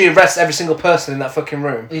 he literally arrests every single person in that fucking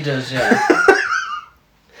room. He does, yeah.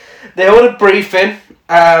 They hold a briefing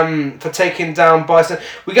for taking down Bison.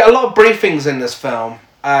 We get a lot of briefings in this film,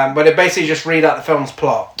 where they basically just read out the film's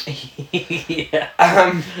plot. Yeah.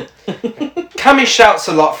 Cammy shouts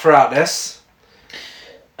a lot throughout this.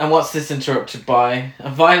 And what's this interrupted by? A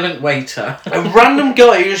violent waiter. A random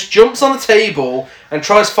guy who just jumps on the table and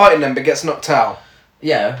tries fighting them but gets knocked out.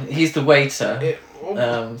 Yeah, he's the waiter.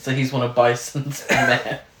 So he's one of Bison's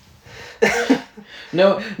men.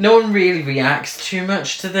 No one really reacts too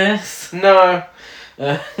much to this. No.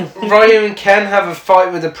 Ryu and Ken have a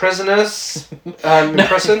fight with the prisoners in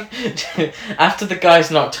prison. After the guy's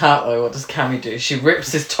knocked out, though, what does Cammy do? She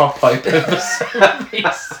rips his top open for some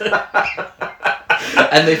reason.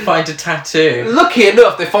 And they find a tattoo. Lucky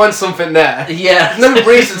enough, they find something there. Yeah. There's no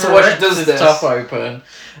reason to why she does his this. Top open.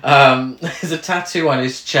 There's a tattoo on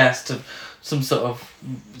his chest of some sort of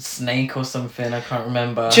snake or something. I can't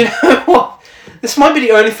remember. Do you know what? This might be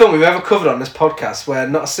the only film we've ever covered on this podcast where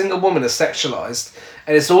not a single woman is sexualised,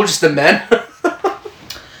 and it's all just the men.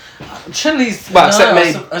 Chun-Li's... Well, except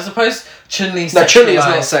me. I suppose Chun-Li's Chun-Li is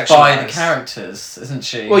not sexualised by the characters, isn't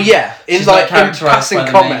she? Well, yeah. She's In not characterised passing by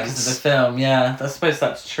the comments. of the film, yeah. I suppose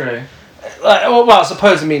that's true. I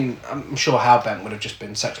suppose, I'm sure Hal Bent would have just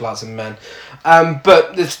been sexualising men.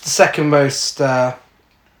 But it's the second most men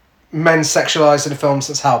sexualised in a film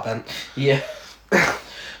since Hal Bent. Yeah.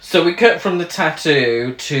 So we cut from the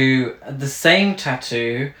tattoo to the same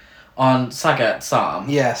tattoo on Sagat's arm.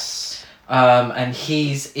 Yes. And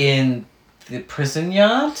he's in the prison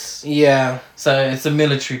yards. Yeah. So it's a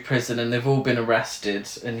military prison, and they've all been arrested,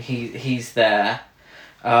 and he's there.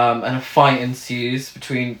 And a fight ensues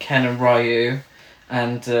between Ken and Ryu,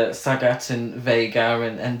 and Sagat and Vega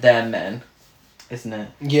and their men, isn't it?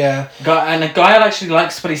 Yeah. And a guy actually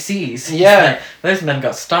likes what he sees. He's Yeah. like, those men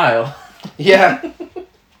got style. Yeah.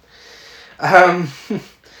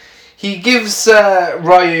 He gives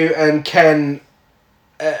Ryu and Ken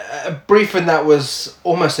a briefing that was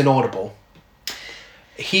almost inaudible.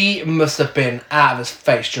 He must have been out of his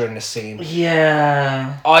face during this scene.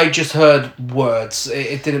 Yeah. I just heard words.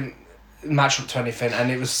 It didn't match up to anything,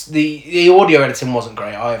 and it was the audio editing wasn't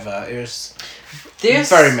great either. It was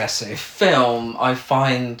very messy. Film, I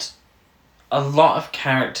find a lot of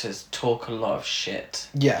characters talk a lot of shit.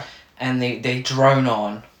 Yeah. And they drone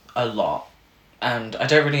on a lot. And I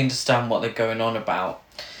don't really understand what they're going on about.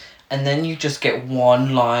 And then you just get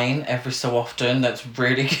one line every so often that's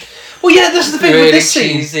really... Well, yeah, this is the thing really with this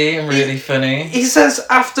scene. cheesy and really funny. He says,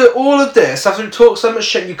 after all of this, after he talks so much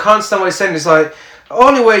shit, you can't understand what he's saying. He's like, the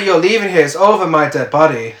only way you're leaving here is over my dead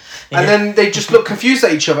body. And then they just look confused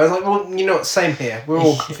at each other. I was like, well, you know what, same here. We're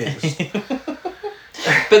all confused.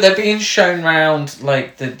 But they're being shown round,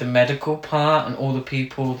 like, the medical part and all the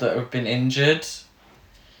people that have been injured.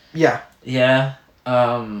 Yeah. Yeah.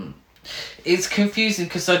 It's confusing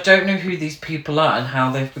because I don't know who these people are and how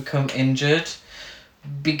they've become injured.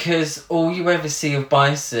 Because all you ever see of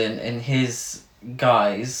Bison and his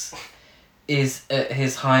guys is at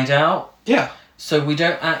his hideout. Yeah. So we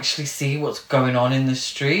don't actually see what's going on in the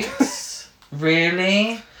streets,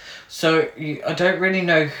 really. So I don't really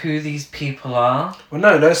know who these people are. Well,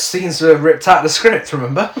 no, those scenes were ripped out of the script,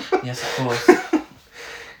 remember? Yes, of course.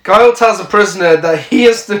 Guile tells the prisoner that he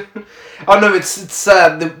is the... Oh, no, it's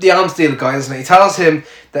the arms dealer guy, isn't it? He tells him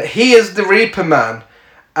that he is the Reaper Man,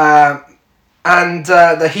 and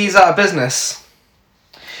that he's out of business.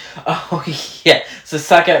 Oh, yeah. So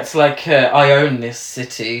Sagat's like, I own this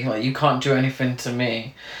city. Like, you can't do anything to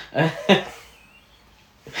me.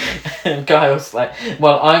 And Guile's like,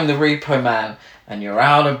 well, I'm the Repo Man, and you're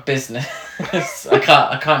out of business.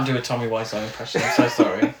 I can't do a Tommy Wiseau impression. I'm so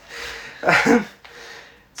sorry.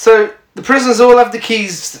 So the prisoners all have the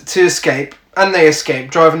keys to escape, and they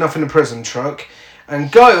escape, driving off in a prison truck.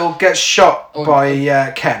 And Guile gets shot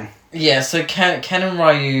by Ken. Yeah, so Ken and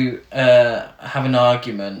Ryu have an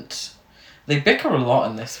argument. They bicker a lot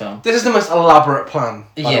in this film. This is the most elaborate plan,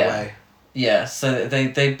 by the way. Yeah, so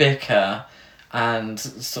they bicker and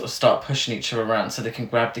sort of start pushing each other around so they can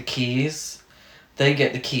grab the keys. they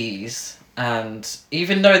get the keys, and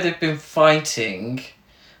even though they've been fighting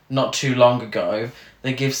not too long ago,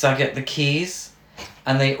 they give Saget the keys,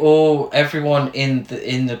 and everyone in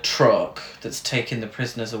the truck that's taking the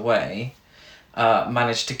prisoners away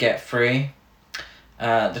managed to get free.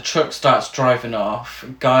 The truck starts driving off.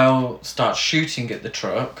 Guile starts shooting at the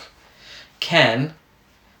truck. Ken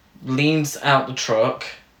leans out the truck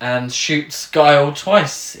and shoots Guile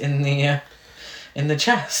twice in the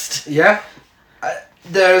chest. Yeah.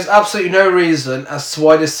 There's absolutely no reason as to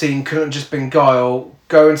why this scene couldn't have just been Guile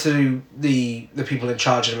going to the people in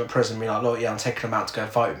charge of him at prison and be like, look, yeah, I'm taking them out to go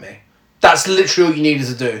and fight with me. That's literally all you needed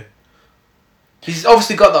to do. He's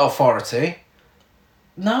obviously got that authority.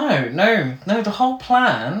 No, the whole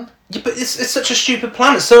plan... Yeah, but it's such a stupid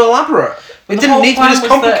plan. It's so elaborate. It The didn't whole need to be plan this was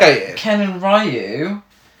complicated. that Ken and Ryu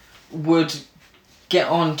would get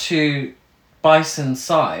onto Bison's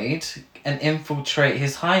side and infiltrate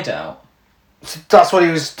his hideout. So that's what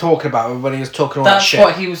he was talking about when he was talking all that That's shit.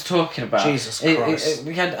 what he was talking about. Jesus Christ.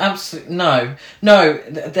 We had absolutely... No,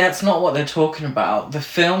 that's not what they're talking about. The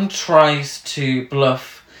film tries to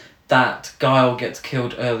bluff that Guile gets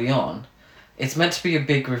killed early on. It's meant to be a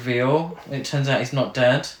big reveal. It turns out he's not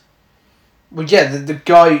dead. Well, yeah, the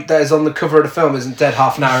guy that is on the cover of the film isn't dead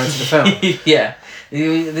half an hour into the film. Yeah.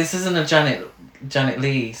 This isn't a Janet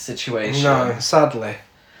Leigh situation. No, sadly.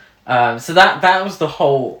 So that was the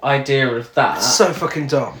whole idea of that. It's so fucking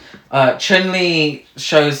dumb. Chun-Li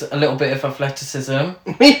shows a little bit of athleticism.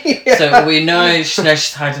 Yeah. So we know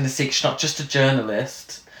she's hiding a secret. She's not just a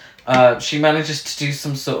journalist. She manages to do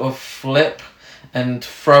some sort of flip and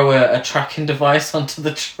throw a tracking device onto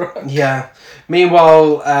the truck. Yeah.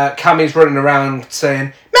 Meanwhile, Cammy's running around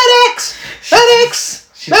saying, Medics! Medics!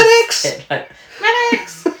 She Medics! just hit, like,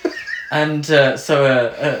 medics! And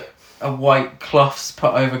so a white cloth's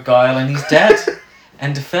put over Guile and he's dead.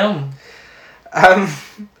 End of film.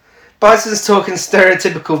 Bison's talking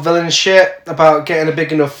stereotypical villain shit about getting a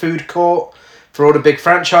big enough food court for all the big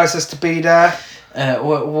franchises to be there.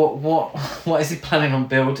 What is he planning on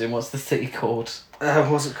building? What's the city called?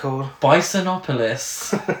 What's it called?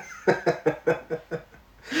 Bisonopolis.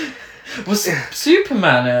 Was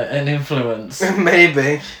Superman an influence?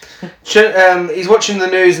 Maybe. He's watching the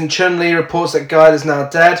news and Chun-Li reports that Guile is now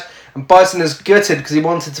dead, and Bison is gutted because he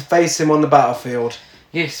wanted to face him on the battlefield.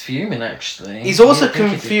 Yeah, he's fuming actually. He's also You'd think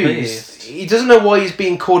he'd be confused. pleased. He doesn't know why he's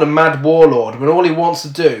being called a mad warlord when all he wants to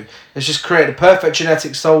do is just create a perfect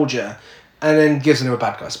genetic soldier, and then gives him a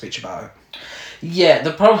bad guy speech about it. Yeah,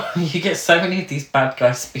 the problem, you get so many of these bad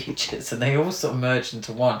guy speeches and they all sort of merge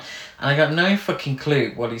into one. And I got no fucking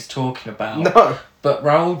clue what he's talking about. No. But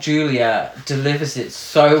Raul Julia delivers it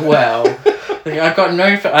so well. Like,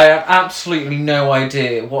 I have absolutely no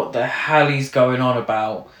idea what the hell he's going on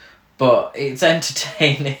about. But it's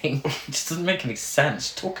entertaining. It just doesn't make any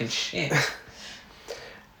sense. Talking shit.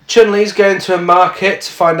 Chun-Li's going to a market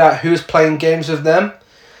to find out who's playing games with them.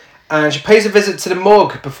 And she pays a visit to the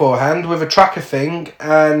morgue beforehand with a tracker thing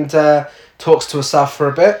and talks to herself for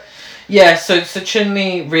a bit. Yeah, so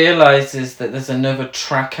Chun-Li realises that there's another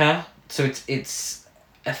tracker. So it's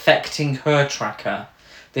affecting her tracker.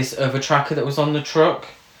 This other tracker that was on the truck.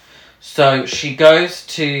 So she goes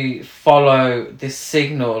to follow this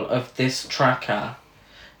signal of this tracker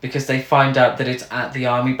because they find out that it's at the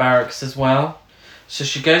army barracks as well. So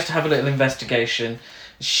she goes to have a little investigation.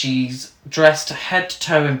 She's dressed head to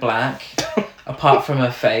toe in black, apart from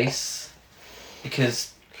her face,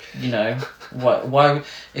 because, you know, why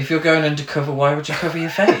if you're going undercover, why would you cover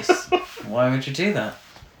your face? Why would you do that?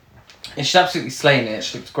 And she's absolutely slaying it.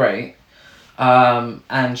 She looks great.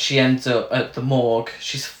 And she ends up at the morgue.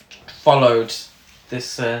 She's followed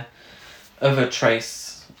this other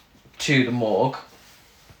trace to the morgue.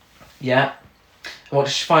 Yeah. And what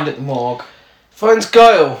does she find at the morgue? Finds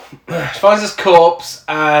Guile. She finds his corpse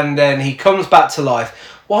and then he comes back to life.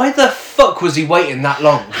 Why the fuck was he waiting that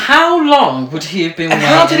long? How long would he have been And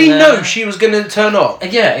waiting how did he there? know she was going to turn up?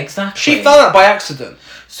 Yeah, exactly. She found out by accident.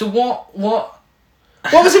 So what...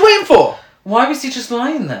 What was he waiting for? Why was he just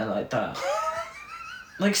lying there like that?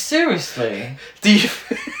 Like, seriously? Do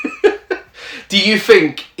you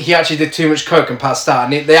think he actually did too much coke and passed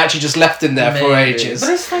out and they actually just left him there for Maybe. ages? But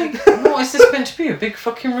it's like, what is this meant to be? A big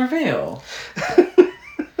fucking reveal?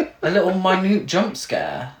 A little minute jump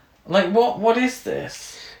scare? Like, what is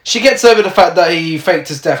this? She gets over the fact that he faked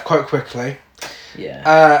his death quite quickly.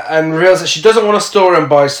 Yeah. And realises that she doesn't want to store him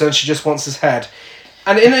Bison, she just wants his head.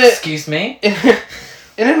 And Excuse me?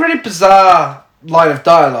 In a really bizarre line of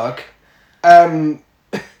dialogue,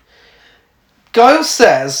 Guile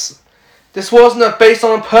says, "This war's not based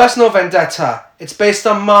on a personal vendetta, it's based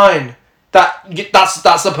on mine.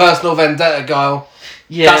 That's a personal vendetta, Guile.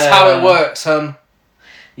 Yeah. That's how it works, hun.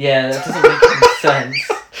 Yeah, that doesn't make any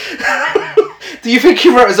sense. Do you think he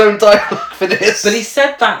wrote his own dialogue for this? But he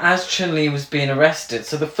said that as Chun-Li was being arrested.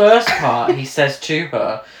 So the first part, he says to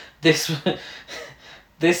her, this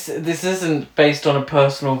isn't based on a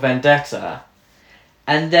personal vendetta.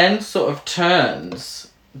 And then sort of turns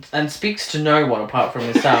and speaks to no one apart from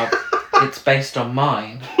himself. It's based on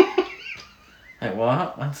mine. Like,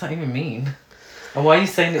 what? What does that even mean? And why are you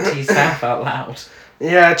saying it to yourself out loud?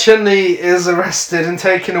 Yeah, Chun-Li is arrested and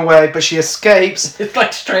taken away, but she escapes. It's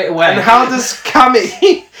like straight away. And how does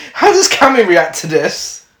Cammy react to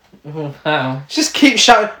this? Oh, wow. She just keeps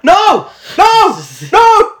shouting, "No! No!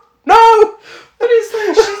 No! No!" But it's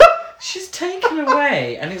like she's taken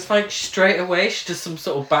away, and it's like straight away she does some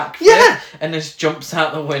sort of backflip, Yeah. and just jumps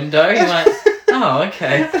out the window. You're like, oh,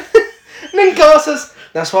 okay. And then Guile says,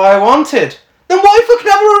 "That's what I wanted." Then why fucking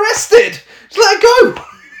have her arrested? Just let her go.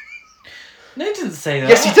 No, he didn't say that.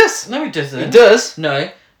 Yes, he does. No, he doesn't. He does. No,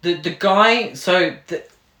 the guy. So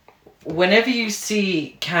whenever you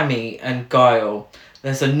see Cammy and Guile,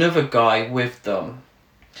 there's another guy with them.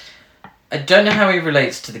 I don't know how he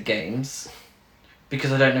relates to the games,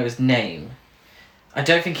 because I don't know his name. I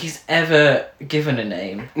don't think he's ever given a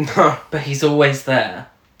name, No. but he's always there.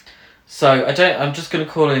 So I'm just gonna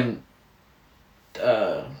call him,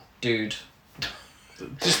 dude.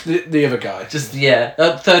 Just the other guy. Just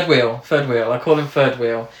third wheel. I call him third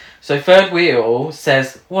wheel. So third wheel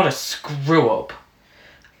says, "What a screw up,"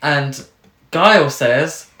 and Guile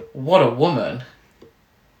says, "What a woman."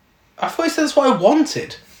 I thought he said that's what I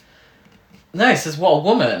wanted. No, he says, "What a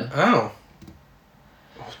woman." Oh.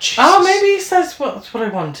 Oh, Jesus. Oh, maybe he says, "That's what I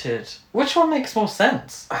wanted." Which one makes more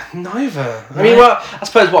sense? Neither. I Right. mean, well, I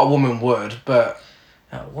suppose what a woman would, but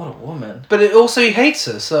What a woman. but it also he hates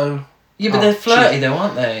her, so. Yeah, but Oh, they're flirty shit. though,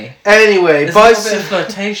 aren't they? Anyway, There's a little bit Bison. of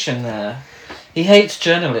flirtation there. He hates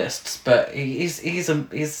journalists, but he's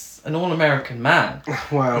an all-American man.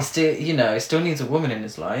 Wow. He still, he still needs a woman in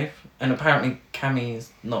his life, and apparently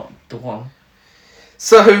Cammy's not the one.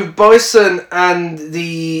 So Bison and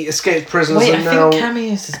the escaped prisoners Wait, are I now. think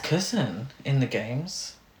Cammy is his cousin in the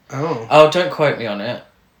games. Oh. Oh, don't quote me on it.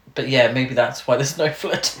 But yeah, maybe that's why there's no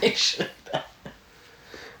flirtation.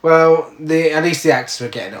 Well, at least the actors were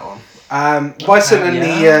getting it on. Bison and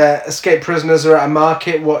the escaped prisoners are at a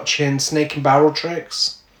market watching snake and barrel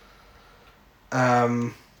tricks. Yeah,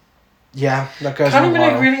 that goes on a Kylie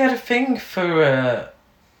while. Minogue really had a thing for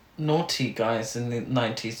naughty guys in the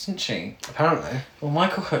 90s, didn't she? Apparently. Well,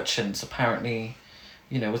 Michael Hutchins apparently,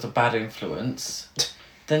 was a bad influence.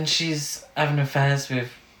 Then she's having affairs with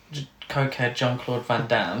cokehead Jean-Claude Van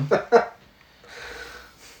Damme.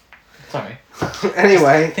 Sorry.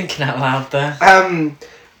 Anyway. Just thinking out loud there.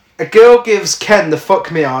 A girl gives Ken the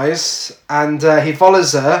fuck me eyes, and he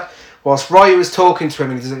follows her whilst Ryu is talking to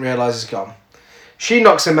him and he doesn't realise he's gone. She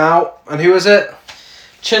knocks him out, and who is it?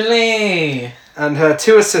 Chun-Li! And her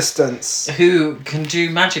two assistants. Who can do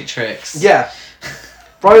magic tricks. Yeah.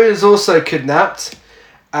 Ryu is also kidnapped,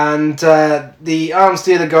 and the arms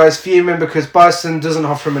dealer guy is fuming because Bison doesn't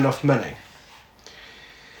offer him enough money.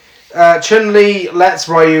 Chun-Li lets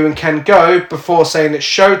Ryu and Ken go before saying it's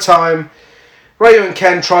showtime. Ryu and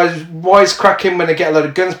Ken try wisecracking when they get a load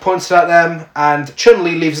of guns pointed at them, and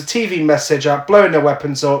Chun-Li leaves a TV message out blowing their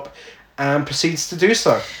weapons up and proceeds to do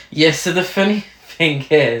so. Yeah, so the funny thing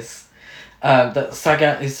is that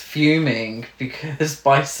Sagat is fuming because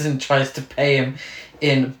Bison tries to pay him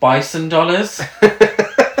in Bison dollars.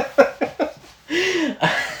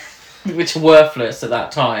 Which are worthless at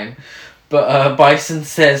that time. But Bison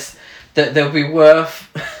says that they'll be worth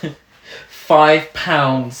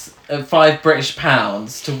 £5, 5 British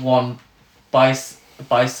pounds to one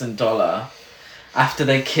Bison dollar after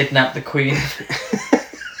they kidnap the Queen.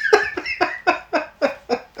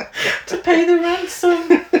 To pay the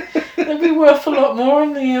ransom. They'll be worth a lot more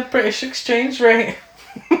on the British exchange rate.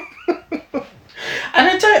 And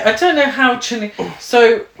I don't know how Chun-Li...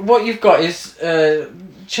 So what you've got is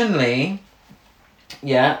Chun-Li,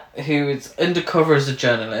 who is undercover as a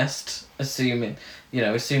journalist, assuming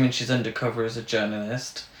she's undercover as a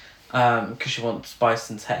journalist, because she wants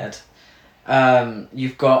Bison's head.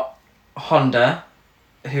 You've got Honda,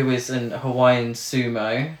 who is in Hawaiian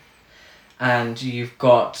sumo, and you've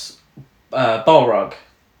got Balrog,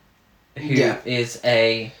 who is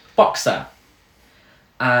a boxer.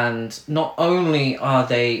 And not only are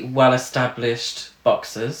they well-established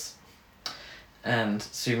boxers and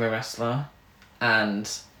sumo wrestler and,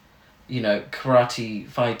 karate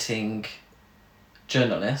fighting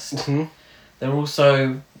journalist, Mm-hmm. they're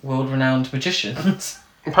also world-renowned magicians.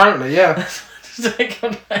 Apparently, yeah.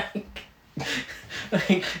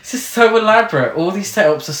 Like, this is so elaborate. All these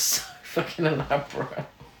setups are so fucking elaborate.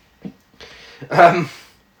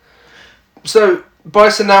 So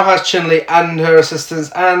Bison now has Chun-Li and her assistants,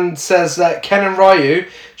 and says that Ken and Ryu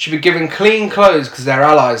should be given clean clothes because they're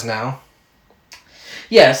allies now.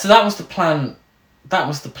 Yeah, so that was the plan. That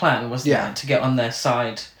was the plan, wasn't Yeah. it? To get on their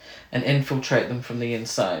side and infiltrate them from the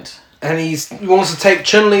inside. And he wants to take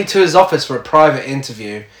Chun-Li to his office for a private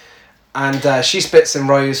interview, and she spits in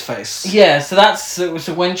Ryu's face. Yeah, so that's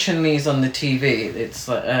so when Chun-Li's on the TV, it's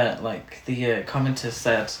like the commenter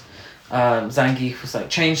said, Zangief was like,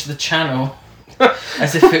 change the channel,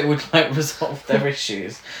 as if it would like resolve their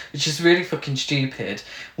issues, which is really fucking stupid.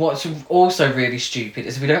 What's also really stupid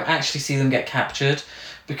is we don't actually see them get captured.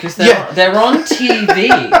 Because they're on TV,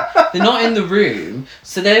 they're not in the room,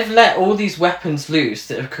 so they've let all these weapons loose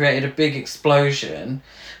that have created a big explosion.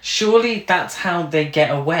 Surely that's how they get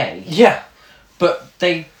away. Yeah. But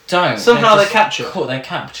they don't. Somehow They're they're captured. They're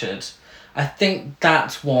captured. I think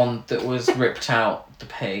that's one that was ripped out the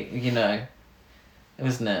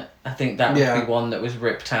wasn't it? I think that would be one that was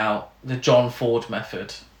ripped out. The John Ford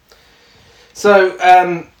method.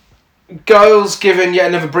 So, Guile's given yet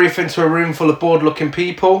another briefing to a room full of bored-looking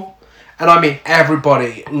people. And I mean,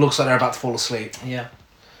 everybody looks like they're about to fall asleep. Yeah.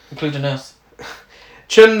 Including us.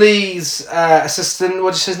 Chun-Li's assistant,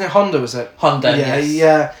 what did you say his name? Honda, was it? Honda, yes.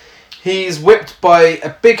 Yeah. He's whipped by a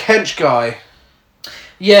big hench guy.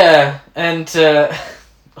 Yeah, and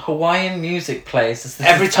Hawaiian music plays. As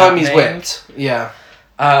Every time he's whipped. Yeah.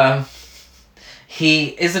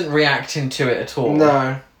 He isn't reacting to it at all.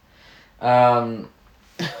 No.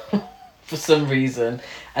 For some reason.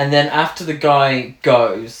 And then after the guy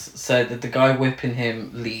goes, so that the guy whipping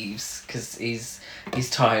him leaves, because he's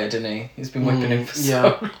tired, isn't he? He's been whipping him for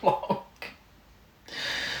so long.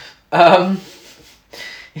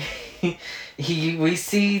 We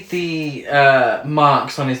see the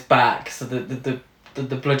marks on his back, so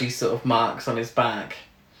the bloody sort of marks on his back.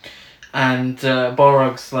 And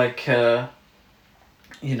Borog's like, I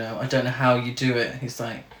don't know how you do it. He's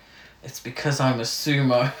like, it's because I'm a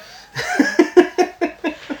sumo.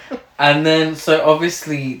 And then, so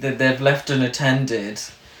obviously that they've left unattended,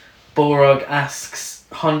 Borog asks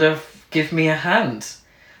Honda, give me a hand.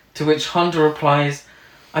 To which Honda replies,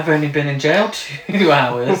 I've only been in jail 2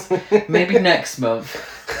 hours, maybe next month.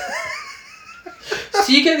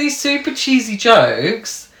 So you get these super cheesy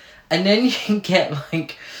jokes, and then you can get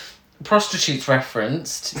like prostitutes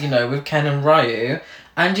referenced, with Ken and Ryu,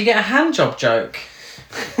 and you get a hand job joke.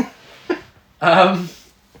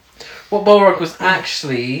 What Borog was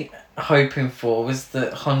actually hoping for was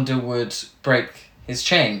that Honda would break his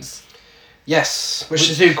chains. Yes, which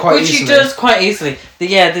he does quite easily. Which he does quite easily.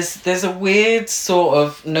 There's a weird sort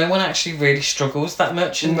of... No one actually really struggles that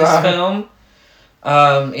much in this film.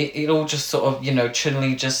 It all just sort of,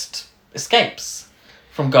 Chun-Li just escapes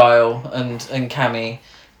from Guile and Cammy,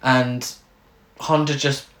 and Honda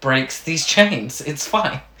just breaks these chains. It's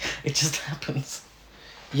fine. It just happens.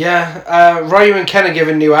 Yeah, Ryu and Ken are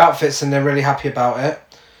given new outfits and they're really happy about it.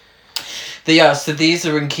 So these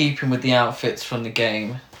are in keeping with the outfits from the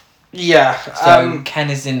game. Yeah. So Ken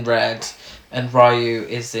is in red and Ryu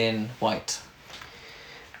is in white.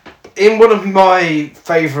 In one of my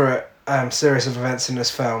favourite series of events in this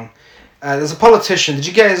film, there's a politician. Did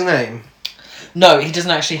you get his name? No, he doesn't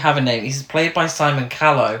actually have a name. He's played by Simon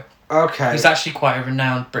Callow. Okay. He's actually quite a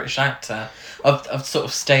renowned British actor of sort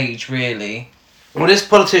of stage, really. Well, this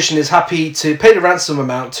politician is happy to pay the ransom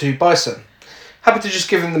amount to Bison. Happy to just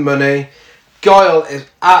give him the money. Guile is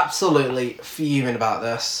absolutely fuming about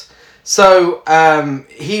this. So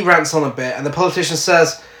he rants on a bit, and the politician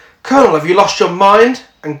says, Colonel, have you lost your mind?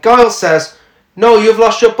 And Guile says, no, you've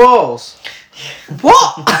lost your balls.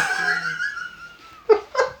 What?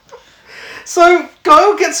 So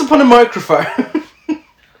Guile gets up on a microphone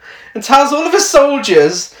and tells all of his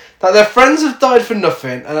soldiers that their friends have died for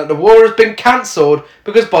nothing and that the war has been cancelled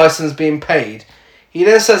because Bison's being paid. He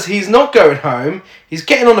then says he's not going home, he's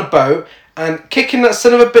getting on a boat and kicking that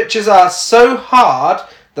son of a bitch's ass so hard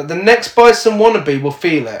that the next Bison wannabe will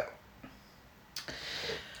feel it.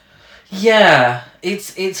 Yeah,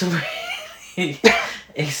 it's really...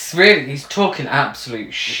 he's talking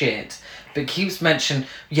absolute shit, but keeps mentioning,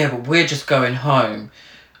 but we're just going home.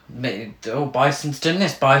 Oh, Bison's done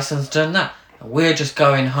this, Bison's done that. We're just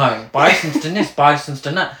going home. Bison's done this, Bison's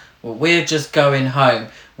done that. Well, we're just going home.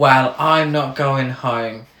 Well, I'm not going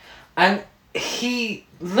home. And he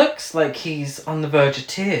looks like he's on the verge of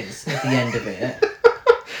tears at the end of it.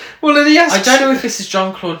 Well, then he asks... I don't know if this is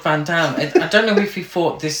Jean-Claude Van Damme. I don't know if he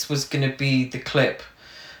thought this was going to be the clip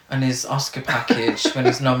and his Oscar package when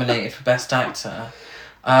he's nominated for Best Actor.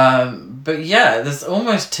 But yeah, there's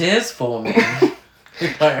almost tears forming.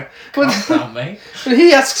 Like, calm down, mate. But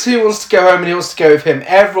he asks who wants to go home and he wants to go with him.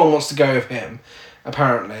 Everyone wants to go with him,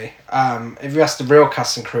 apparently. If you ask the real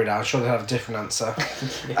cast and crew now, I'm sure they'll have a different answer.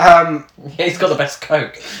 Yeah, he's got the best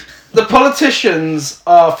coke. The politicians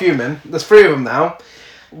are fuming. There's 3 of them now.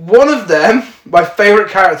 One of them, my favourite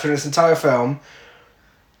character in this entire film,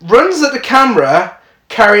 runs at the camera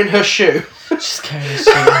carrying her shoe. She's carrying a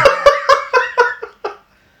shoe.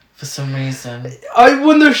 For some reason. I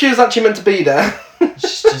wonder if she was actually meant to be there.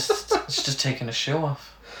 She's just taking her shoe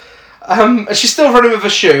off. And she's still running with her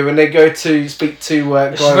shoe, and they go to speak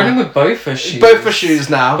to. She's running with both her shoes. Both her shoes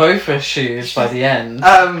now. Both her shoes by the end.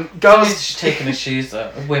 Girls. She's taking her shoes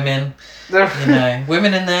off. Women.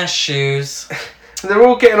 Women in their shoes. They're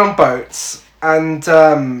all getting on boats, and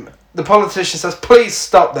the politician says, "Please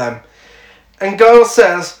stop them." And Giles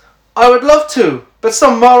says, "I would love to, but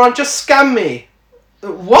some moron just scammed me."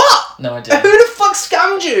 What? No idea. Who the fuck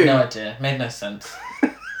scammed you? No idea. Made no sense.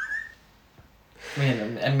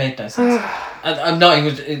 It made no sense. I'm not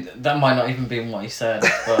even. That might not even be what he said,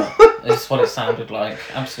 but it's what it sounded like.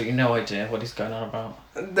 Absolutely no idea what he's going on about.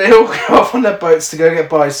 They all go off on their boats to go get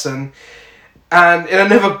Bison, and in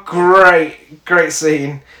another great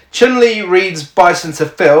scene, Chun-Li reads Bison to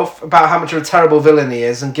filth about how much of a terrible villain he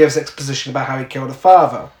is and gives exposition about how he killed her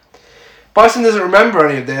father. Bison doesn't remember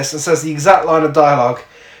any of this and says the exact line of dialogue.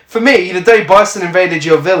 "For me, the day Bison invaded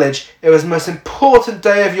your village, it was the most important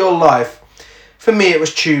day of your life. For me, it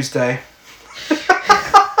was Tuesday."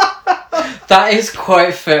 That is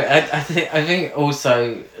quite fair. I think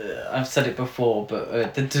also, I've said it before,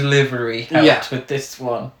 but the delivery helped with this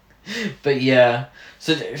one. But yeah,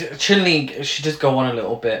 so Chun-Li, she does go on a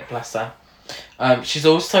little bit, bless her. She's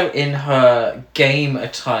also in her game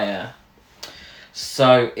attire.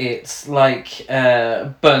 So it's like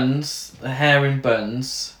buns, hair in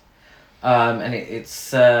buns, and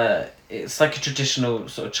it's like a traditional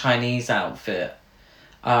sort of Chinese outfit,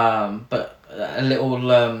 but a little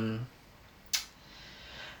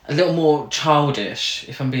more childish,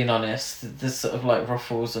 if I'm being honest. There's sort of like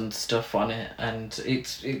ruffles and stuff on it, and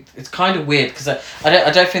it's kind of weird because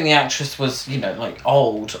I don't think the actress was like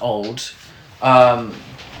old,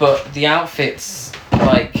 but the outfit's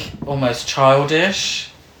like almost childish.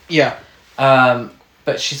 Yeah.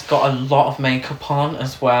 But she's got a lot of makeup on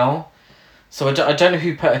as well. So I don't know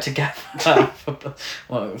who put her together.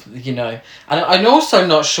 Well, And I'm also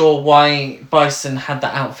not sure why Bison had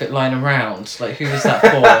that outfit lying around. Like, who was that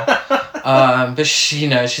for? But she,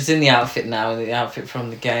 she's in the outfit now, the outfit from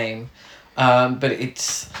the game. But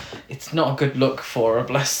it's not a good look for her,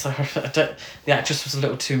 bless her. The actress was a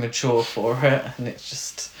little too mature for her, and it's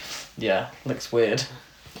just, looks weird.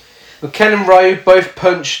 Well, Ken and Ryu both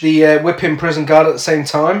punch the whipping prison guard at the same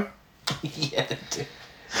time. Yeah, they do.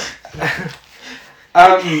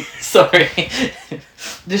 Sorry.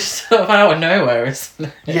 Just sort of out of nowhere, isn't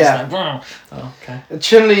it? Yeah. It's like, oh, okay.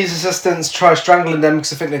 Chun-Li's assistants try strangling them because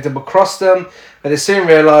they think they double-crossed them, but they soon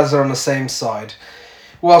realise they're on the same side.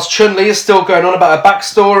 Whilst Chun-Li is still going on about her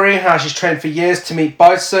backstory, how she's trained for years to meet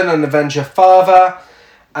Bison and avenge her father,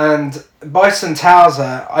 and Bison tells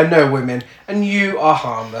her, "I know women, and you are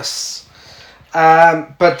harmless."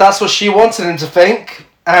 But that's what she wanted him to think,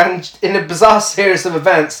 and in a bizarre series of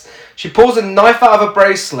events, she pulls a knife out of her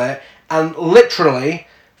bracelet and literally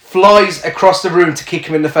flies across the room to kick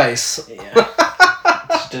him in the face. Yeah,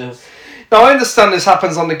 she does. Now, I understand this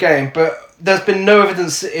happens on the game, but there's been no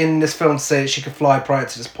evidence in this film to say that she could fly prior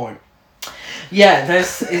to this point. Yeah,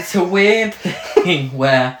 it's a weird thing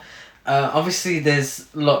where obviously there's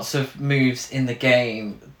lots of moves in the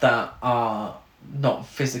game that are not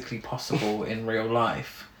physically possible in real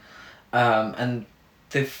life. And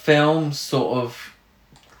the film sort of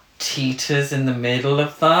teeters in the middle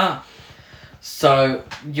of that. So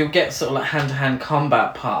you'll get sort of like hand-to-hand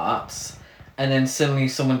combat parts, and then suddenly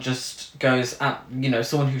someone just goes at,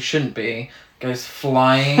 someone who shouldn't be, goes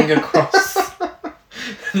flying across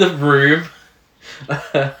the room.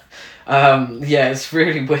 It's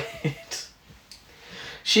really weird.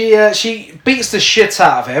 She beats the shit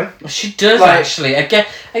out of him. She does, actually. Again,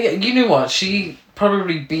 you know what? She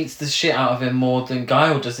probably beats the shit out of him more than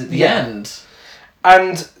Guile does at the end.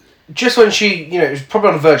 And just when she, was probably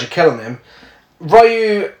on the verge of killing him,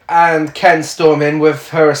 Ryu and Ken storm in with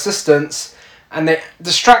her assistants, and they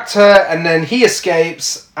distract her, and then he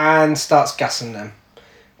escapes and starts gassing them.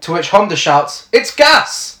 To which Honda shouts, "It's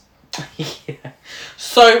gas!" Yeah.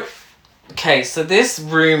 So this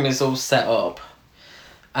room is all set up.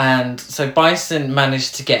 And so Bison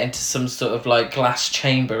managed to get into some sort of like glass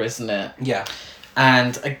chamber, isn't it? Yeah.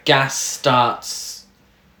 And a gas starts,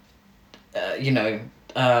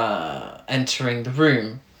 entering the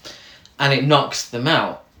room, and it knocks them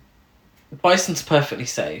out. Bison's perfectly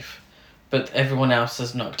safe, but everyone else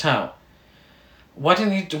is knocked out.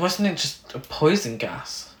 Wasn't it just a poison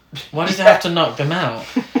gas? Why does it have to knock them out?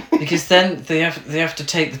 Because then they have to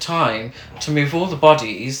take the time to move all the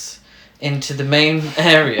bodies into the main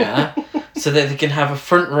area so that they can have a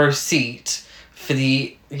front row seat for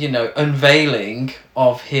the, unveiling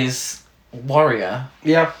of his warrior.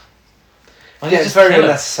 Yeah. Why It's very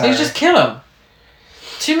unnecessary. You just kill him.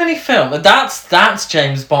 Too many film. That's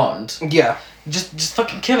James Bond. Yeah. Just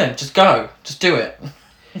fucking kill him. Just go. Just do it.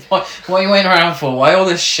 What are you waiting around for? Why all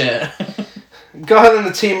this shit? Guile and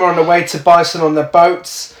the team are on the way to Bison on their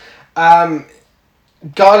boats. Guile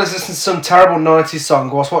is listening to some terrible 90s song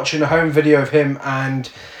whilst watching a home video of him and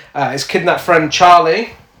his kidnapped friend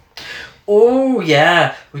Charlie. Oh,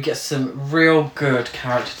 yeah. We get some real good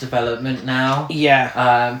character development now.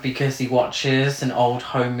 Yeah. Because he watches an old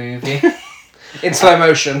home movie. In slow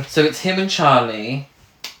motion. So it's him and Charlie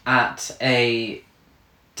at a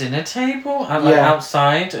dinner table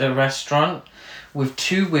outside a restaurant with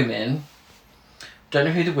two women. Don't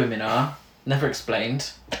know who the women are. Never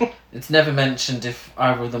explained. It's never mentioned if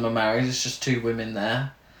either of them are married. It's just two women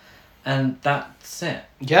there. And that's it.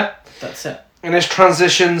 Yeah. That's it. And this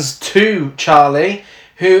transitions to Charlie,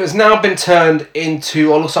 who has now been turned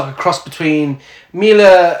into what looks like a cross between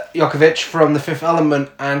Mila Jovovich from The Fifth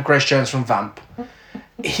Element and Grace Jones from Vamp.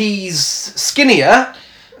 He's skinnier.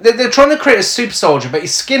 They're trying to create a super soldier, but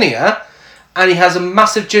he's skinnier, and he has a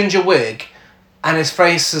massive ginger wig, and his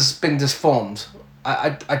face has been disformed.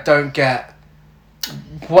 I don't get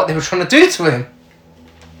what they were trying to do to him.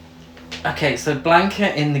 Okay, so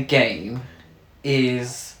Blanca in the game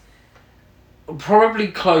is probably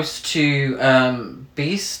close to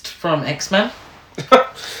Beast from X-Men,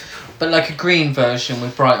 but like a green version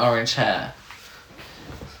with bright orange hair.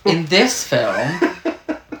 In this film,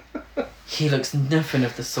 he looks nothing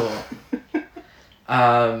of the sort.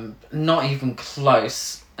 Not even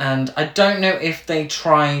close. And I don't know if they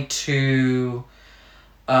try to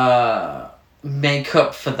make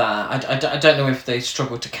up for that. I don't know if they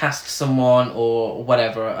struggle to cast someone or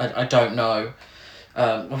whatever. I don't know.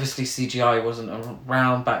 Obviously CGI wasn't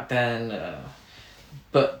around back then.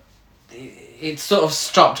 But it's sort of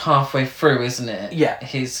stopped halfway through, isn't it? Yeah.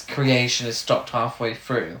 His creation is stopped halfway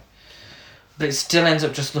through. But it still ends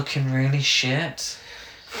up just looking really shit.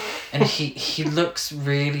 And he looks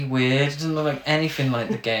really weird. It doesn't look like anything like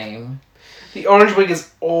the game. The orange wig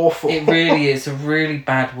is awful. It really is a really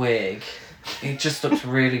bad wig. It just looks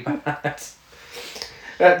really bad.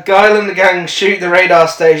 Guile and the gang shoot the radar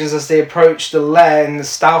stations as they approach the lair in the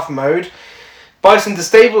stealth mode. Bison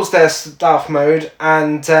disables their stealth mode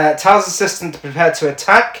and tells his assistant to prepare to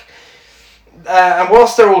attack. And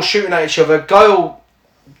whilst they're all shooting at each other, Guile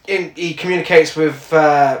he communicates with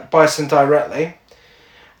Bison directly.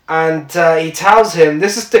 And he tells him,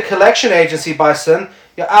 "This is the collection agency, Bison.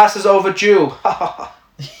 Your ass is overdue."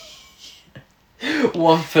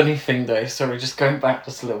 One funny thing though, sorry, just going back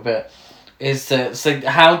just a little bit, is that so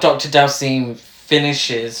how Dr. Dhalsim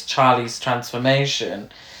finishes Charlie's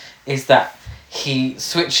transformation is that he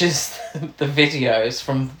switches the videos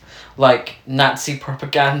from like Nazi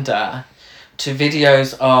propaganda to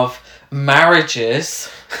videos of marriages,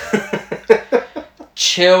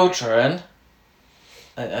 children.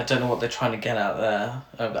 I don't know what they're trying to get out there.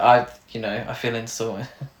 I feel insulted.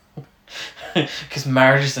 Because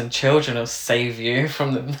marriages and children will save you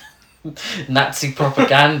from the Nazi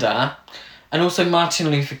propaganda. And also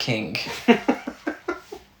Martin Luther King.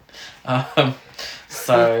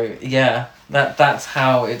 So, yeah, that's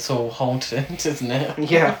how it's all halted, isn't it?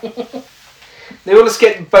 Yeah. They all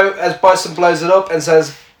escape the boat as Bison blows it up and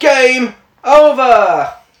says, "Game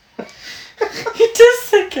over!" He does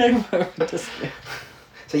say game over, doesn't he?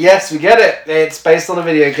 So yes, we get it. It's based on a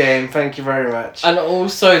video game. Thank you very much. And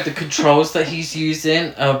also the controls that he's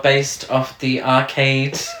using are based off the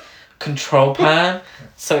arcade control pad.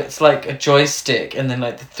 So it's like a joystick and then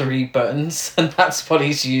like the 3 buttons, and that's what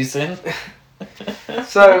he's using.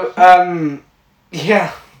 So,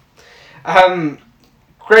 yeah.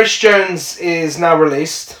 Grace Jones is now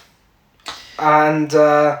released. And,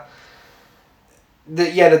 the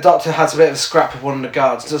Doctor has a bit of a scrap with one of the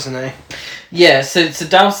guards, doesn't he? Yeah, so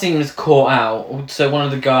Dhalsim is caught out. So one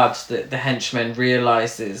of the guards, the henchman,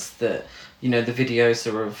 realises that, the videos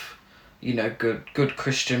are of, good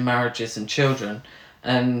Christian marriages and children.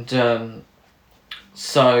 And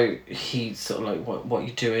so he's sort of like, what are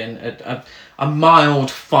you doing? A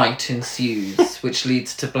mild fight ensues, which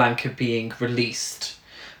leads to Blanca being released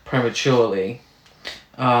prematurely.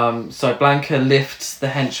 So Blanca lifts the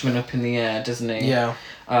henchman up in the air, doesn't he? Yeah.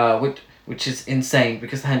 Which is insane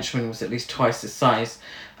because the henchman was at least twice his size.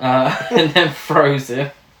 And then throws him.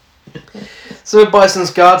 So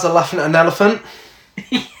Bison's guards are laughing at an elephant.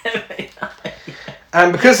 Yeah, they are.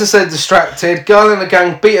 And because they're so distracted, Guile and the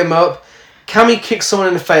gang beat him up. Cammy kicks someone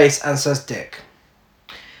in the face and says dick.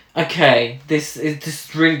 Okay, this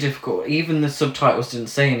is really difficult. Even the subtitles didn't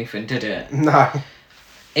say anything, did it? No.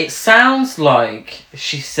 It sounds like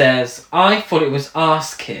she says, I thought it was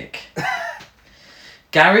arse kick.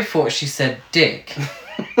 Gary thought she said dick.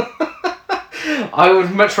 I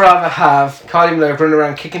would much rather have Kylie Minogue running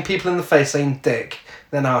around kicking people in the face saying dick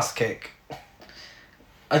than ass kick.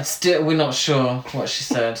 We're not sure what she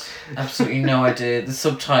said. Absolutely no idea. The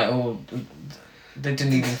subtitle, they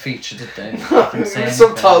didn't even feature, did they? The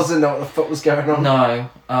subtitles didn't know what the fuck was going on. No.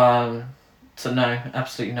 So no,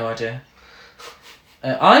 absolutely no idea.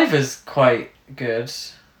 Ivor's quite good,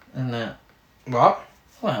 isn't it? What?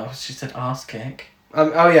 Well, she said arse kick.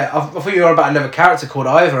 Oh yeah, I thought you were about another character called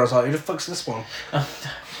Ivor. I was like, who the fuck's this one?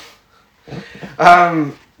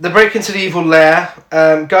 They break into the evil lair.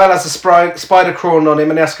 Guile has a spider crawling on him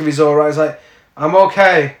and they ask if he's alright. He's like, I'm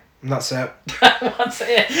okay. And that's it.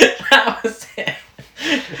 That was it.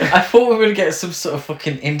 I thought we were going to get some sort of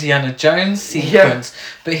fucking Indiana Jones sequence,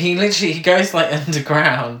 but he goes like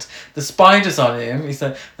underground. The spider's on him. He's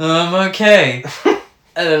like, I'm okay.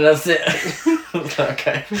 And then that's it.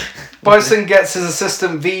 Okay. Bison gets his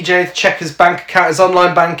assistant VJ to check his bank account, his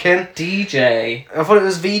online banking. DJ. I thought it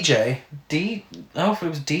was VJ. I thought it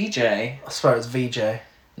was DJ. I swear it's VJ.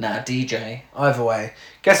 Nah, DJ. Either way.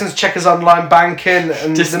 Gets him to check his online banking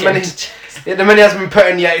and Just the money hasn't been put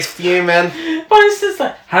in yet, he's fuming. Bison's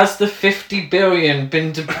like, has the 50 billion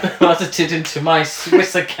been deposited into my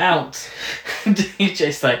Swiss account?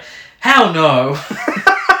 DJ's like, hell no.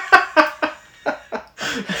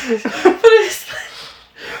 But it's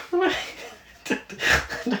like, I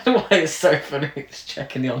don't know why it's so funny. It's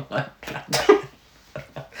checking the online bank.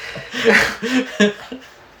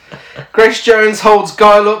 Grace Jones holds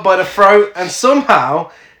Guile up by the throat and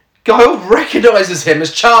somehow Guile recognises him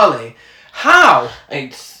as Charlie. How?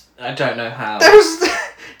 I don't know how. Doesn't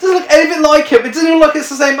look anything like him. It doesn't even look like it's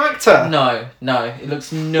the same actor. No, it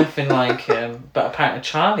looks nothing like him. But apparently,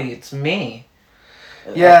 Charlie, it's me.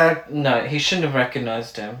 Yeah. No, he shouldn't have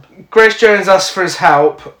recognised him. Grace Jones asks for his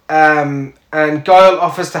help, and Guile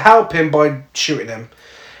offers to help him by shooting him.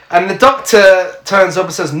 And the doctor turns up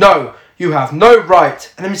and says, no, you have no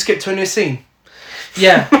right. And then we skip to a new scene.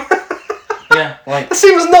 Yeah. Yeah, like... The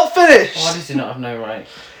scene was not finished. Why does he not have no right?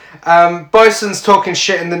 Bison's talking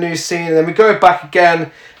shit in the new scene, and then we go back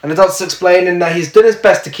again, and the doctor's explaining that he's done his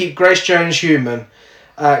best to keep Grace Jones human.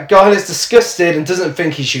 Guile is disgusted and doesn't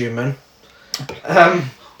think he's human.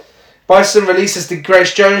 Bison releases the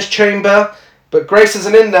Grace Jones chamber, but Grace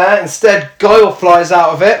isn't in there. Instead, Guile flies out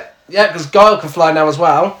of it. Yeah, because Guile can fly now as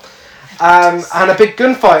well. And a big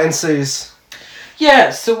gunfight ensues.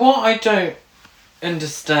 Yeah, so what I don't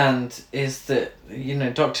understand is that,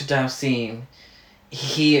 Dr. Dowseen,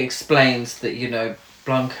 he explains that,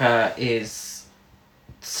 Blanca is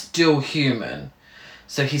still human.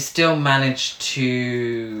 So he still managed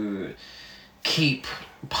to keep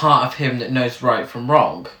part of him that knows right from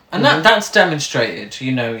wrong. And that's demonstrated.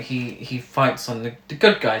 He fights on the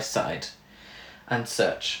good guy's side and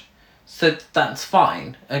such. So that's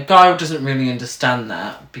fine. Guile doesn't really understand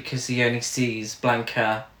that because he only sees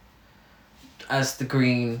Blanca as the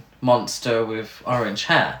green monster with orange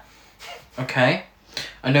hair. Okay?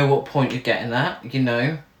 I know what point you're getting at.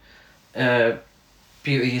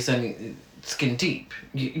 Beauty is only skin deep.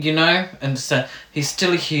 And so he's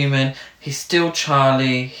still a human. He's still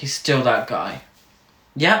Charlie. He's still that guy.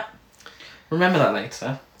 Yep. Remember that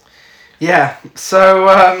later. Yeah. So,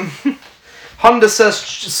 Honda says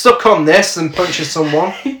suck on this and punches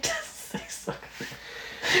someone. He does say suck on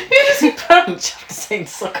it. Who does he punch after saying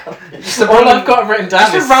suck on it? I've got written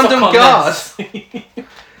down just is a random suck on guard. this.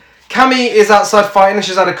 Cammy is outside fighting and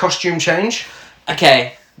she's had a costume change.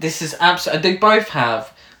 Okay, this is absolutely... They both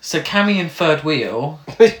have. So Cammy and Third Wheel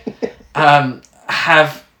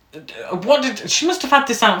have... She must have had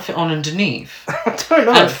this outfit on underneath. I don't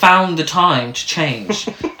know. And found the time to change.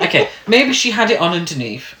 Okay, maybe she had it on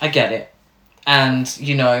underneath. I get it. And,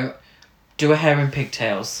 do her hair in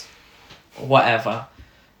pigtails. Whatever.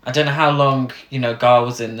 I don't know how long, Guile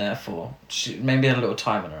was in there for. She maybe had a little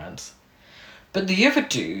time on her hands. But the other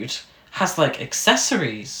dude has,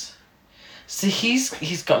 accessories. So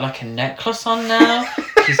he's got, a necklace on now.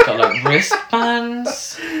 He's got,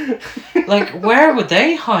 wristbands. Where were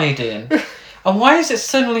they hiding? And why is it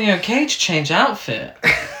suddenly okay to change outfit?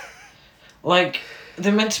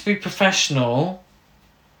 they're meant to be professional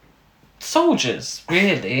soldiers,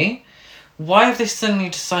 really. Why have they suddenly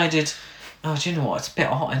decided, oh, do you know what? It's a bit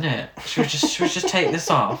hot, isn't it? Should we just take this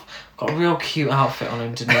off? Got a real cute outfit on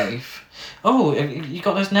underneath. Oh, you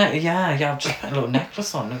got those Yeah, I've just put a little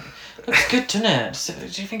necklace on. It looks good, doesn't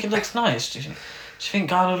it? Do you think it looks nice? Do you think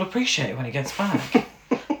God will appreciate it when he gets back?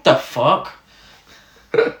 The fuck?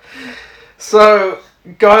 So,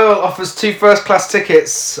 Guile offers 2 first-class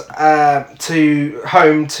tickets to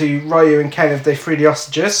home to Ryu and Ken if they free the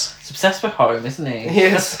hostages. He's obsessed with home, isn't he?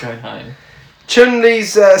 Yes. He's going home.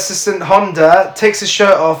 Chun-Li's assistant Honda takes his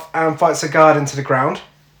shirt off and fights a guard into the ground.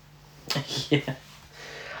 Yeah.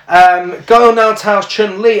 Guile now tells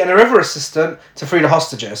Chun-Li and her other assistant to free the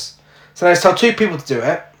hostages. So they tell 2 people to do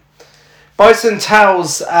it. Bison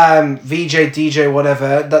tells VJ, DJ,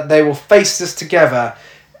 whatever, that they will face this together.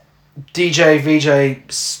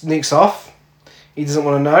 VJ sneaks off. He doesn't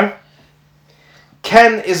want to know.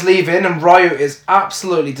 Ken is leaving and Ryu is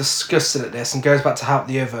absolutely disgusted at this and goes back to help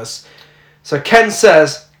the others. So Ken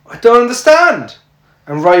says, I don't understand.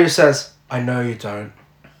 And Ryu says, I know you don't.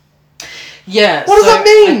 Yeah, what does that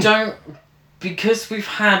mean? I don't... Because we've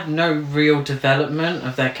had no real development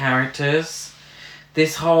of their characters,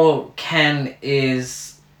 this whole Ken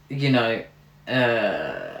is, an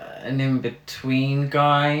in-between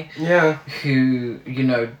guy. Yeah. Who,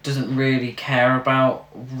 doesn't really care about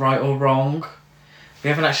right or wrong. We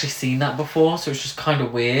haven't actually seen that before, so it's just kind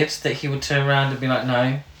of weird that he would turn around and be like,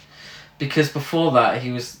 no. Because before that,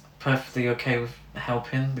 he was perfectly okay with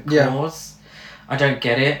helping the cause. I don't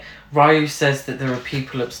get it. Ryu says that there are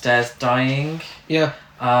people upstairs dying. Yeah.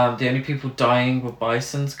 The only people dying were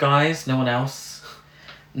Bison's guys. No one else.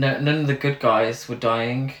 No, none of the good guys were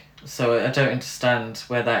dying. So I don't understand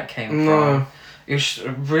where that came from. It was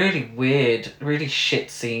a really weird, really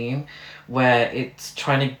shit scene where it's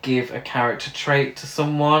trying to give a character trait to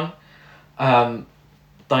someone, over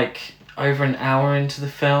an hour into the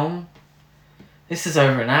film. This is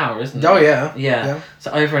over an hour, isn't it? Oh, yeah. Yeah.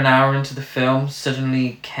 So over an hour into the film,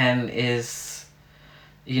 suddenly Ken is,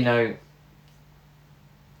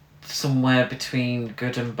 somewhere between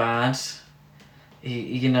good and bad.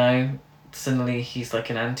 Suddenly he's like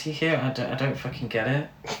an anti-hero. I don't fucking get it.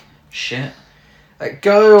 Shit.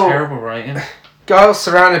 Terrible writing. Guile,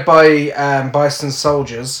 surrounded by Bison's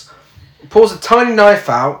soldiers, pulls a tiny knife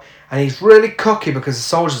out and he's really cocky because the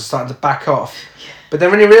soldiers are starting to back off. Yeah. But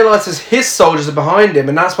then when he realises his soldiers are behind him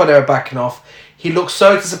and that's why they were backing off, he looks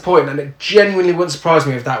so disappointed, and it genuinely wouldn't surprise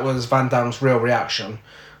me if that was Van Damme's real reaction.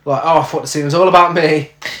 Like, oh, I thought the scene was all about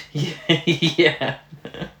me. Yeah.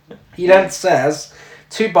 He then says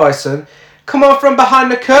to Bison, come on from behind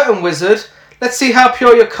the curtain, wizard. Let's see how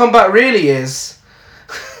pure your combat really is.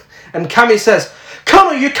 And Cammy says,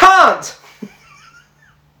 Connor, you can't!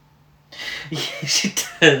 Yeah, she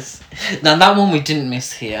does. Now, that one we didn't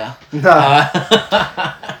miss here. No.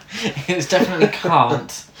 It was definitely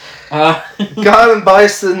can't. Guile and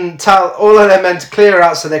Bison tell all of their men to clear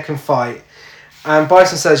out so they can fight. And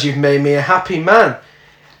Bison says, you've made me a happy man.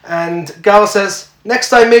 And Guile says,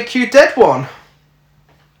 next I make you dead one.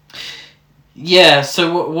 Yeah,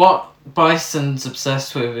 so what Bison's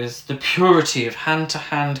obsessed with is the purity of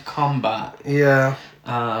hand-to-hand combat. Yeah.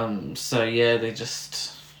 So yeah, they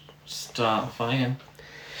just start fighting.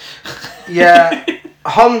 Yeah.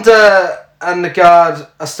 Honda and the guard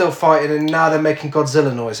are still fighting, and now they're making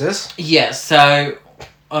Godzilla noises. Yeah, so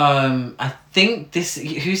I think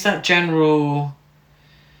who's that general?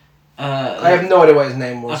 I have no idea what his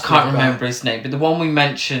name was. I can't remember his name, but the one we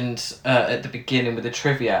mentioned at the beginning with the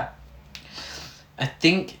trivia. I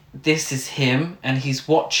think this is him, and he's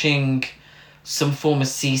watching some form of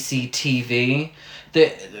CCTV.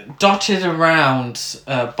 The dotted around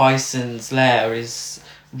Bison's lair is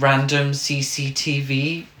random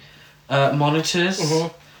CCTV monitors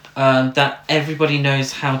that everybody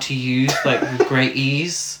knows how to use, like with great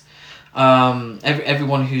ease.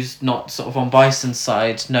 Everyone who's not sort of on Bison's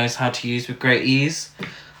side knows how to use with great ease.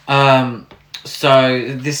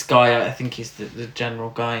 So this guy, I think he's the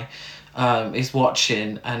general guy, is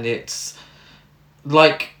watching, and it's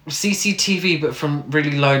like CCTV but from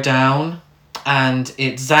really low down, and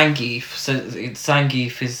it's Zangief. So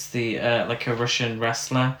Zangief is the like a Russian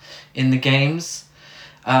wrestler in the games,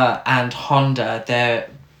 and Honda, they're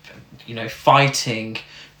fighting,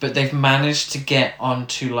 but they've managed to get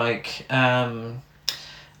onto like a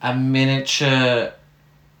miniature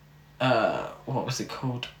what was it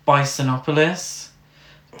called, Bisonopolis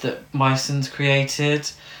that Bison's created.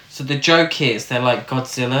 So the joke is they're like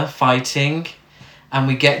Godzilla fighting, and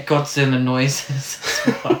we get Godzilla noises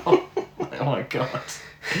as well. Oh my god.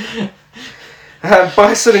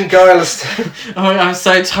 Bison and Guile are still... I'm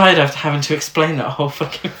so tired of having to explain that whole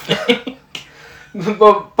fucking thing.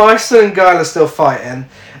 Well, Bison and Guile are still fighting,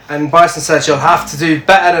 and Bison says, "You'll have to do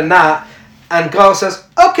better than that," and Guile says,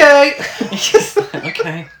 "Okay." He's like,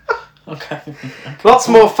 okay. Lots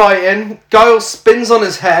more fighting. Guile spins on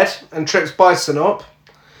his head and trips Bison up.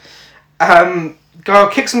 Guile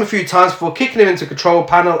kicks him a few times before kicking him into a control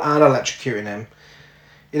panel and electrocuting him.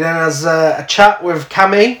 He then has a chat with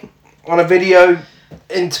Cammy on a video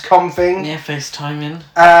intercom thing. Yeah, FaceTiming.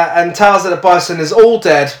 And tells her that Bison is all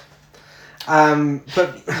dead. But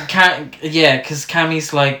because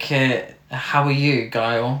Cammy's like, "How are you,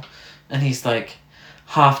 Guile?" And he's like,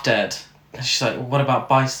 "Half dead." And she's like, "What about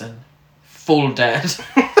Bison? Full dead."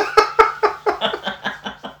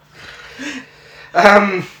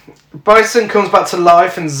 Bison comes back to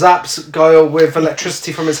life and zaps Guile with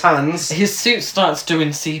electricity from his hands. His suit starts doing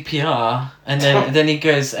CPR, and then he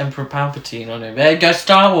goes Emperor Palpatine on him. There you go,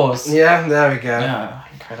 Star Wars. Yeah, there we go. Yeah,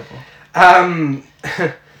 incredible.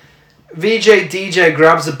 VJ DJ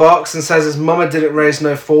grabs a box and says his mama didn't raise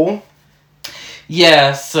no fool.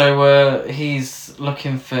 Yeah, so he's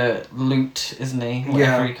looking for loot, isn't he?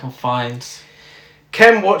 Whatever Yeah. he can find.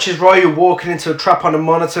 Ken watches Ryu walking into a trap on a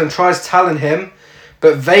monitor and tries telling him,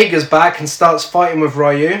 but Vega's back and starts fighting with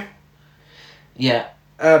Ryu. Yeah.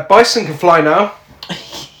 Bison can fly now.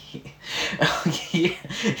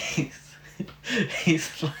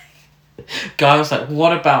 He's like... Guile's like,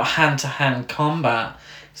 "What about hand-to-hand combat?"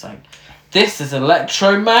 He's like, "This is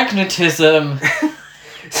electromagnetism."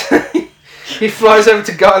 He flies over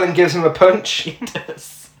to Guile and gives him a punch. He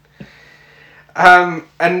does.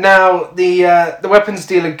 And now the weapons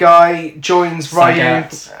dealer guy joins Ryu.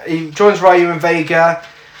 Sagat. He joins Ryu and Vega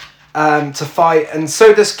to fight, and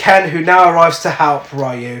so does Ken, who now arrives to help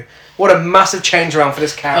Ryu. What a massive change around for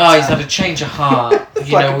this character. Oh, he's had a change of heart.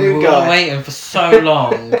 It's like a new we guy. were waiting for so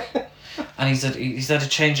long, and he's had a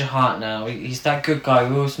change of heart now. He's that good guy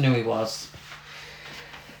we always knew he was.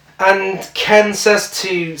 And Ken says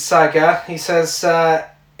to Saga, he says,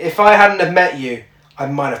 "If I hadn't have met you, I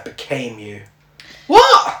might have became you."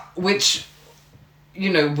 What? Which,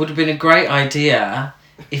 would have been a great idea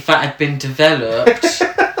if that had been developed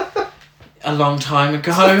a long time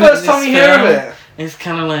ago. It's the first time you hear of it. It's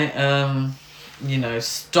kind of like,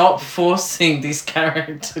 stop forcing these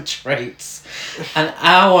character traits an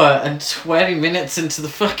hour and 20 minutes into the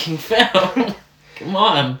fucking film. Come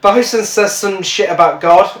on. Bison says some shit about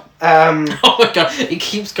God. Oh my god, he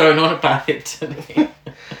keeps going on about it, doesn't he?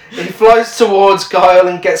 He flies towards Guile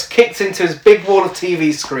and gets kicked into his big wall of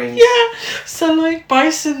TV screens. Yeah, so like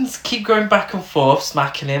Bisons keep going back and forth,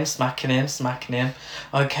 smacking him.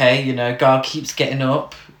 Okay, Guile keeps getting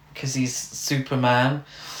up because he's Superman,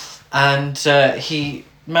 and he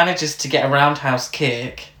manages to get a roundhouse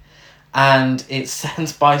kick, and it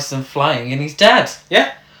sends Bison flying, and he's dead.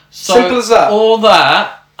 Yeah, So simple as that. All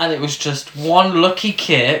that, and it was just one lucky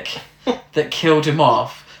kick that killed him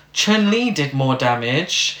off. Chun-Li did more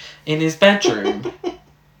damage in his bedroom.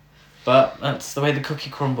 But that's the way the cookie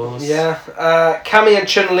crumbles. Yeah, Cammy and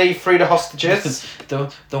Chun-Li free the hostages.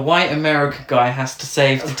 The white American guy has to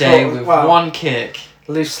save the day with one kick.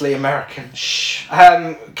 Loosely American. Shh.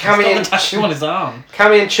 Cammy and tattoo on his arm.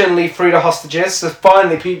 Cammy and Chun-Li free the hostages. So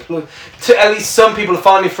finally, at least some people have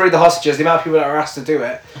finally freed the hostages. The amount of people that are asked to do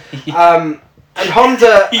it. And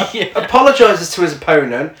Honda apologizes to his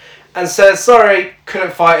opponent and says, "Sorry,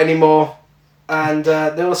 couldn't fight anymore," and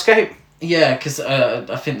they'll escape. Yeah, because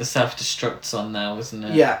I think the self-destruct's on now, isn't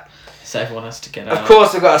it? Yeah. So everyone has to get out. Of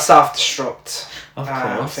course, they've got a self-destruct. Of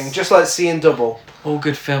course. Thing, just like Seeing Double. All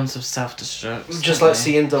good films of self-destruct. Just like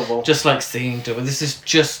Seeing Double. Just like Seeing Double. This is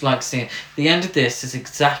just like Seeing... The end of this is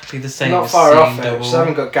exactly the same Not as far Seeing off it. Double. Just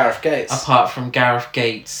haven't got Gareth Gates. Apart from Gareth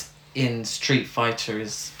Gates in Street Fighter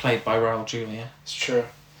is played by Raul Julia. It's true.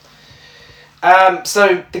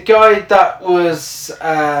 So the guy that was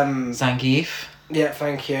Zangief. Yeah,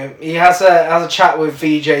 thank you. He has a chat with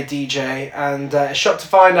VJ DJ and is shocked to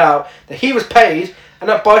find out that he was paid and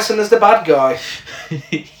that Bison is the bad guy.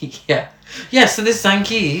 Yeah. Yeah, so this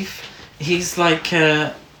Zangief, he's like,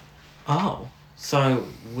 oh, so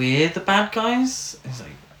we're the bad guys? He's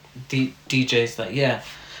like, DJ's like, yeah.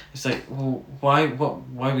 He's like, well, why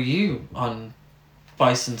were you on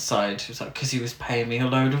Bison's side? He was like, because he was paying me a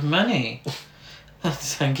load of money. And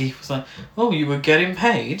Zangief was like, oh, you were getting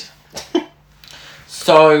paid?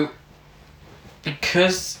 So,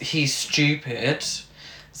 because he's stupid,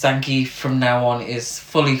 Zangief from now on is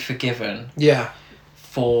fully forgiven. Yeah.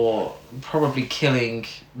 For probably killing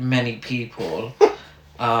many people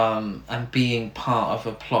and being part of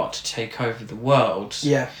a plot to take over the world.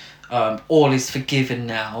 Yeah. all is forgiven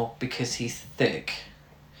now because he's thick.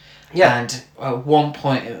 Yeah. And at one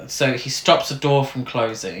point, so he stops the door from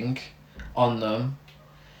closing on them,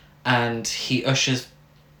 and he ushers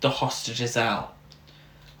the hostages out.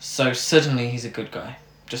 So suddenly he's a good guy.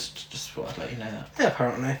 Just thought I'd let you know that. Yeah,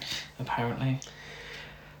 apparently. Apparently.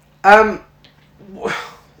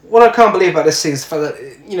 What I can't believe about this scene is the fact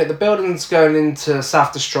that, the building's going into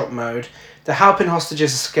self-destruct mode. They're helping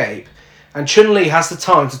hostages escape. And Chun-Li has the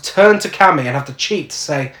time to turn to Cammy and have the cheek to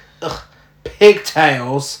say, ugh,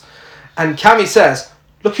 pigtails. And Cammy says,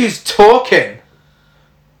 look who's talking.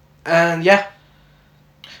 And yeah.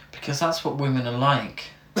 Because that's what women are like.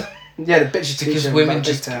 Yeah, the bitchy teacher. Because women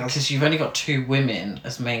because you've only got 2 women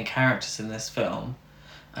as main characters in this film,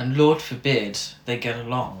 and Lord forbid they get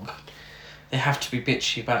along. They have to be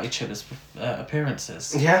bitchy about each other's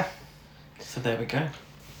appearances. Yeah. So there we go.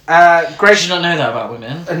 Grace. Did you not know that about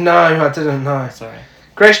women? No, I didn't know. Sorry.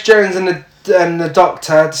 Grace Jones and the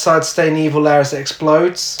Doctor decide to stay in evil there as it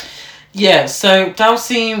explodes. Yeah, so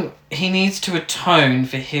Dhalsim, he needs to atone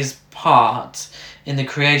for his part in the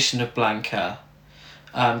creation of Blanca.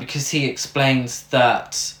 Because he explains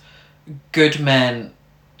that good men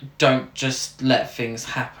don't just let things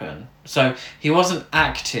happen. So he wasn't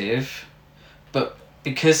active, but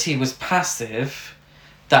because he was passive,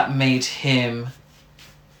 that made him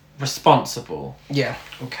responsible. Yeah.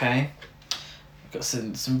 Okay? Got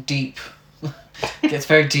some deep... Gets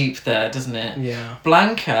very deep there, doesn't it? Yeah.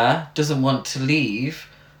 Blanca doesn't want to leave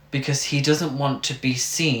because he doesn't want to be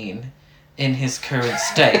seen in his current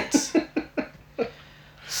state.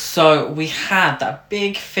 So we had that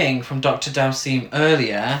big thing from Dr. Dhalsim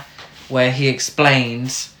earlier where he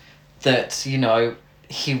explained that,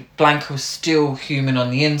 Blanca was still human on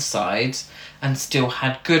the inside and still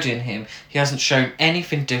had good in him. He hasn't shown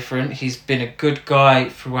anything different. He's been a good guy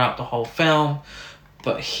throughout the whole film,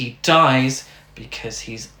 but he dies because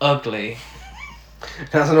he's ugly.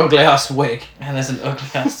 That's an ugly ass wig. And there's an ugly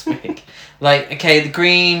ass wig. Like, okay, the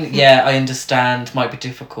green, yeah, I understand, might be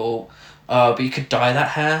difficult. But you could dye that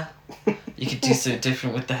hair. You could do something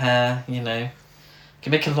different with the hair, You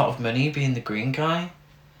could make a lot of money being the green guy.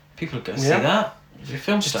 People would go see that. Your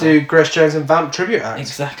film Just star. do Grace Jones and Vamp tribute act.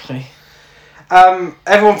 Exactly.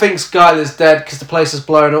 Everyone thinks Guyla's dead because the place is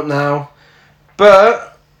blowing up now.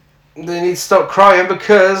 But they need to stop crying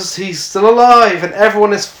because he's still alive and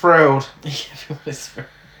everyone is thrilled. Everyone is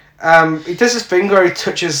thrilled. He does this thing where he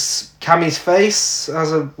touches Cammy's face.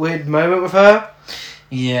 Has a weird moment with her.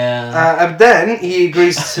 Yeah. And then he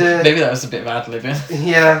agrees to... Maybe that was a bit of ad-libbing.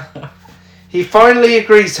 Yeah. He finally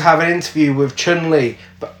agrees to have an interview with Chun-Li,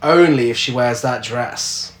 but only if she wears that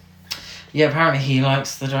dress. Yeah, apparently he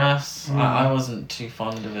likes the dress. I wasn't too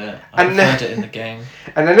fond of it. I And preferred it in the game.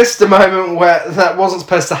 And then this is the moment where that wasn't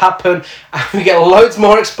supposed to happen, and we get loads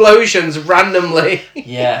more explosions randomly.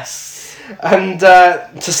 Yes. And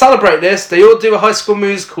to celebrate this, they all do a High School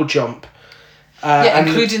Musical jump.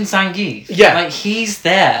 Including Zangief. Yeah. Like, he's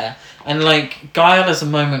there. And, Guile has a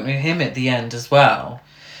moment with him at the end as well.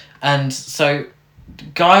 And so,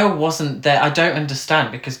 Guile wasn't there. I don't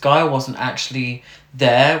understand, because Guile wasn't actually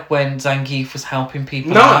there when Zangief was helping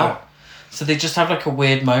people out. So they just have, a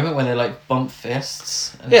weird moment where they, bump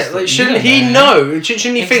fists. And shouldn't he know?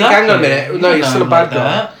 Shouldn't he think, hang on a minute, no, you're still a bad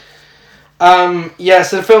guy.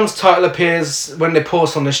 So the film's title appears when they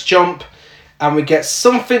pause on this jump. And we get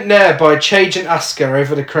Something There by Chage and Asuka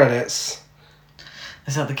over the credits.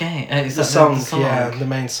 Is that the game? Is the that song? the song? Yeah, the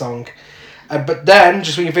main song. But then,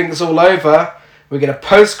 just when you think it's all over, we get a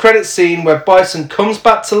post-credit scene where Bison comes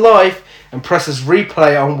back to life and presses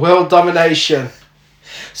replay on world domination.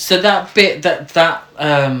 So that bit,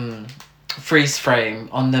 that freeze frame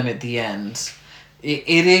on them at the end,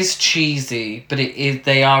 it is cheesy, but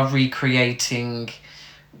they are recreating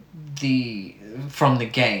from the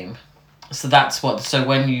game. So that's so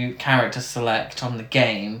when you character select on the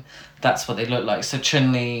game, that's what they look like. So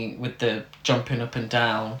Chun-Li with the jumping up and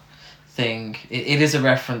down thing, it is a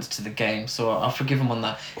reference to the game, so I'll forgive them on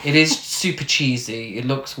that. It is super cheesy, it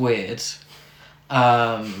looks weird.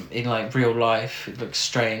 In real life, it looks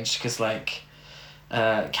strange because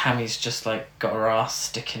Cammy's just got her ass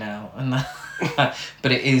sticking out, and that,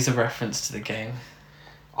 but it is a reference to the game.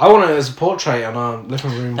 I want it as a portrait on our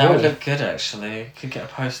living room That wall. would look good, actually. Could get a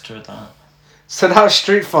poster of that. So that was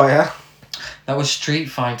Street Fighter. That was Street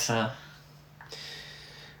Fighter.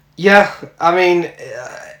 Yeah, I mean,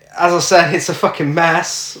 as I said, it's a fucking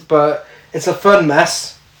mess, but it's a fun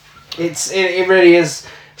mess. It really is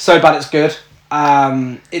so bad it's good.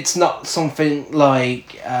 It's not something I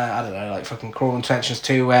don't know, fucking Cruel Intentions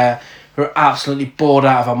 2 where we're absolutely bored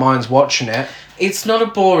out of our minds watching it. It's not a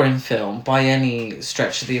boring film by any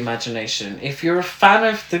stretch of the imagination. If you're a fan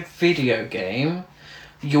of the video game,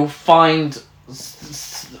 you'll find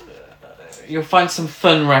some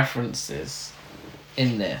fun references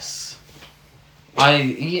in this.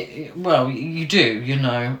 You do, you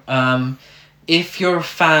know. If you're a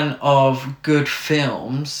fan of good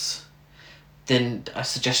films, then I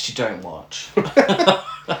suggest you don't watch.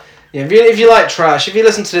 Yeah, if you like trash, if you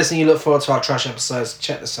listen to this and you look forward to our trash episodes,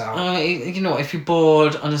 check this out. You know, if you're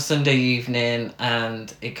bored on a Sunday evening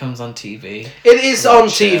and it comes on TV. It is on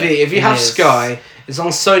TV. If you have is. Sky, it's on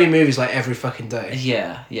Sony Movies like every fucking day.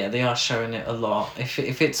 Yeah, they are showing it a lot.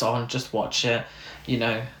 If it's on, just watch it. You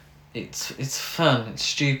know, it's fun, it's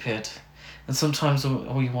stupid. And sometimes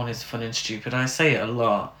all you want is fun and stupid. I say it a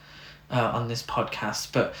lot on this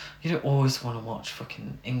podcast, but you don't always want to watch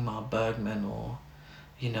fucking Ingmar Bergman or,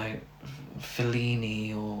 you know,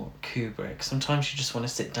 Fellini or Kubrick. Sometimes you just want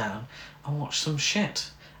to sit down and watch some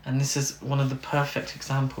shit. And this is one of the perfect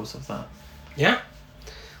examples of that. Yeah.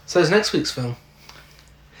 So it's next week's film.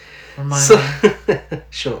 Remind me.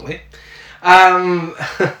 Shortly.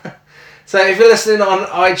 So if you're listening on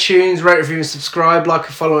iTunes, rate, review and subscribe, like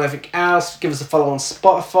and follow on everything else. Give us a follow on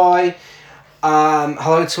Spotify.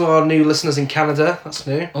 Hello to our new listeners in Canada. That's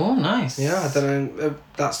new. Oh, nice. Yeah, I don't know.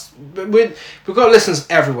 We've got listeners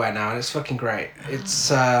everywhere now, and it's fucking great.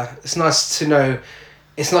 It's nice to know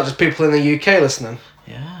it's not just people in the UK listening.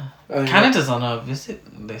 Yeah. Canada's on our visit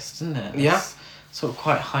list, isn't it? Yeah. It's sort of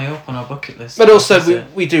quite high up on our bucket list. But also,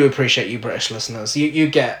 we do appreciate you British listeners. You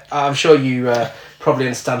get... I'm sure you probably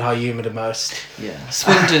understand how humour the most. Yeah.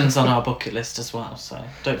 Swindon's on our bucket list as well, so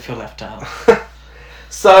don't feel left out.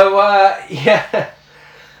 So, yeah.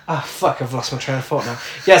 Oh, fuck, I've lost my train of thought now.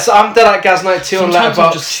 Yeah, so I'm Dead@Gaz92 on Sometimes Letterboxd.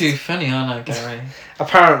 I'm just too funny, aren't I, Gary?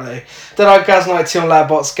 Apparently. Dead@Gaz92 on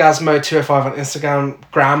Letterboxd, Gazmo205 on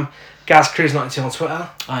Instagram, GazCruise92 on Twitter.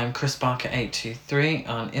 I'm Chris Barker823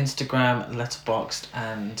 on Instagram, Letterboxd,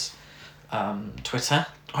 and Twitter.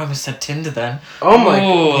 I almost said Tinder then. Oh my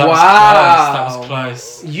god. Wow. That was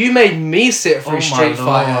close. You made me sit through Street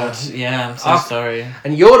Fighter. Yeah, I'm so sorry.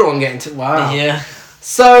 And you're the one getting to... Wow. Yeah.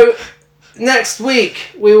 So, next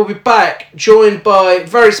week, we will be back, joined by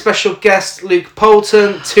very special guest Luke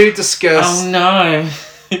Poulton, to discuss... Oh no.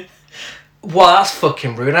 Well, that's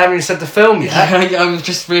fucking rude. I haven't even said the film yet. Yeah, I've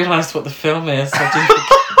just realised what the film is.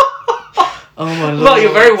 Oh my lord. Well,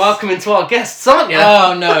 you're very welcome into our guests, aren't you?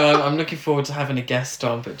 Oh no, I'm looking forward to having a guest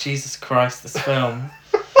on, but Jesus Christ, this film.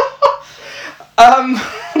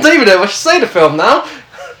 I don't even know if I should say the film now.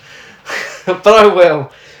 But I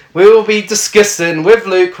will. We will be discussing, with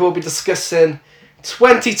Luke, we'll be discussing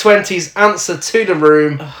 2020's answer to The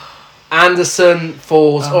Room, Anderson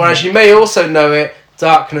Falls, or as you may also know it,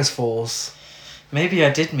 Darkness Falls. Maybe I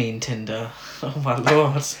did mean Tinder. Oh my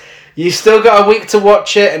lord. You've still got a week to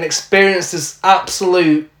watch it and experience this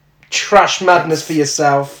absolute trash madness for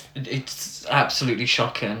yourself. It's absolutely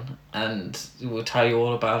shocking, and we'll tell you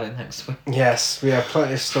all about it next week. Yes, we have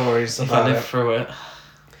plenty of stories if about I live it. through it.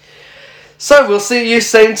 So we'll see you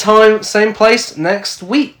same time, same place next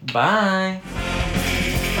week. Bye.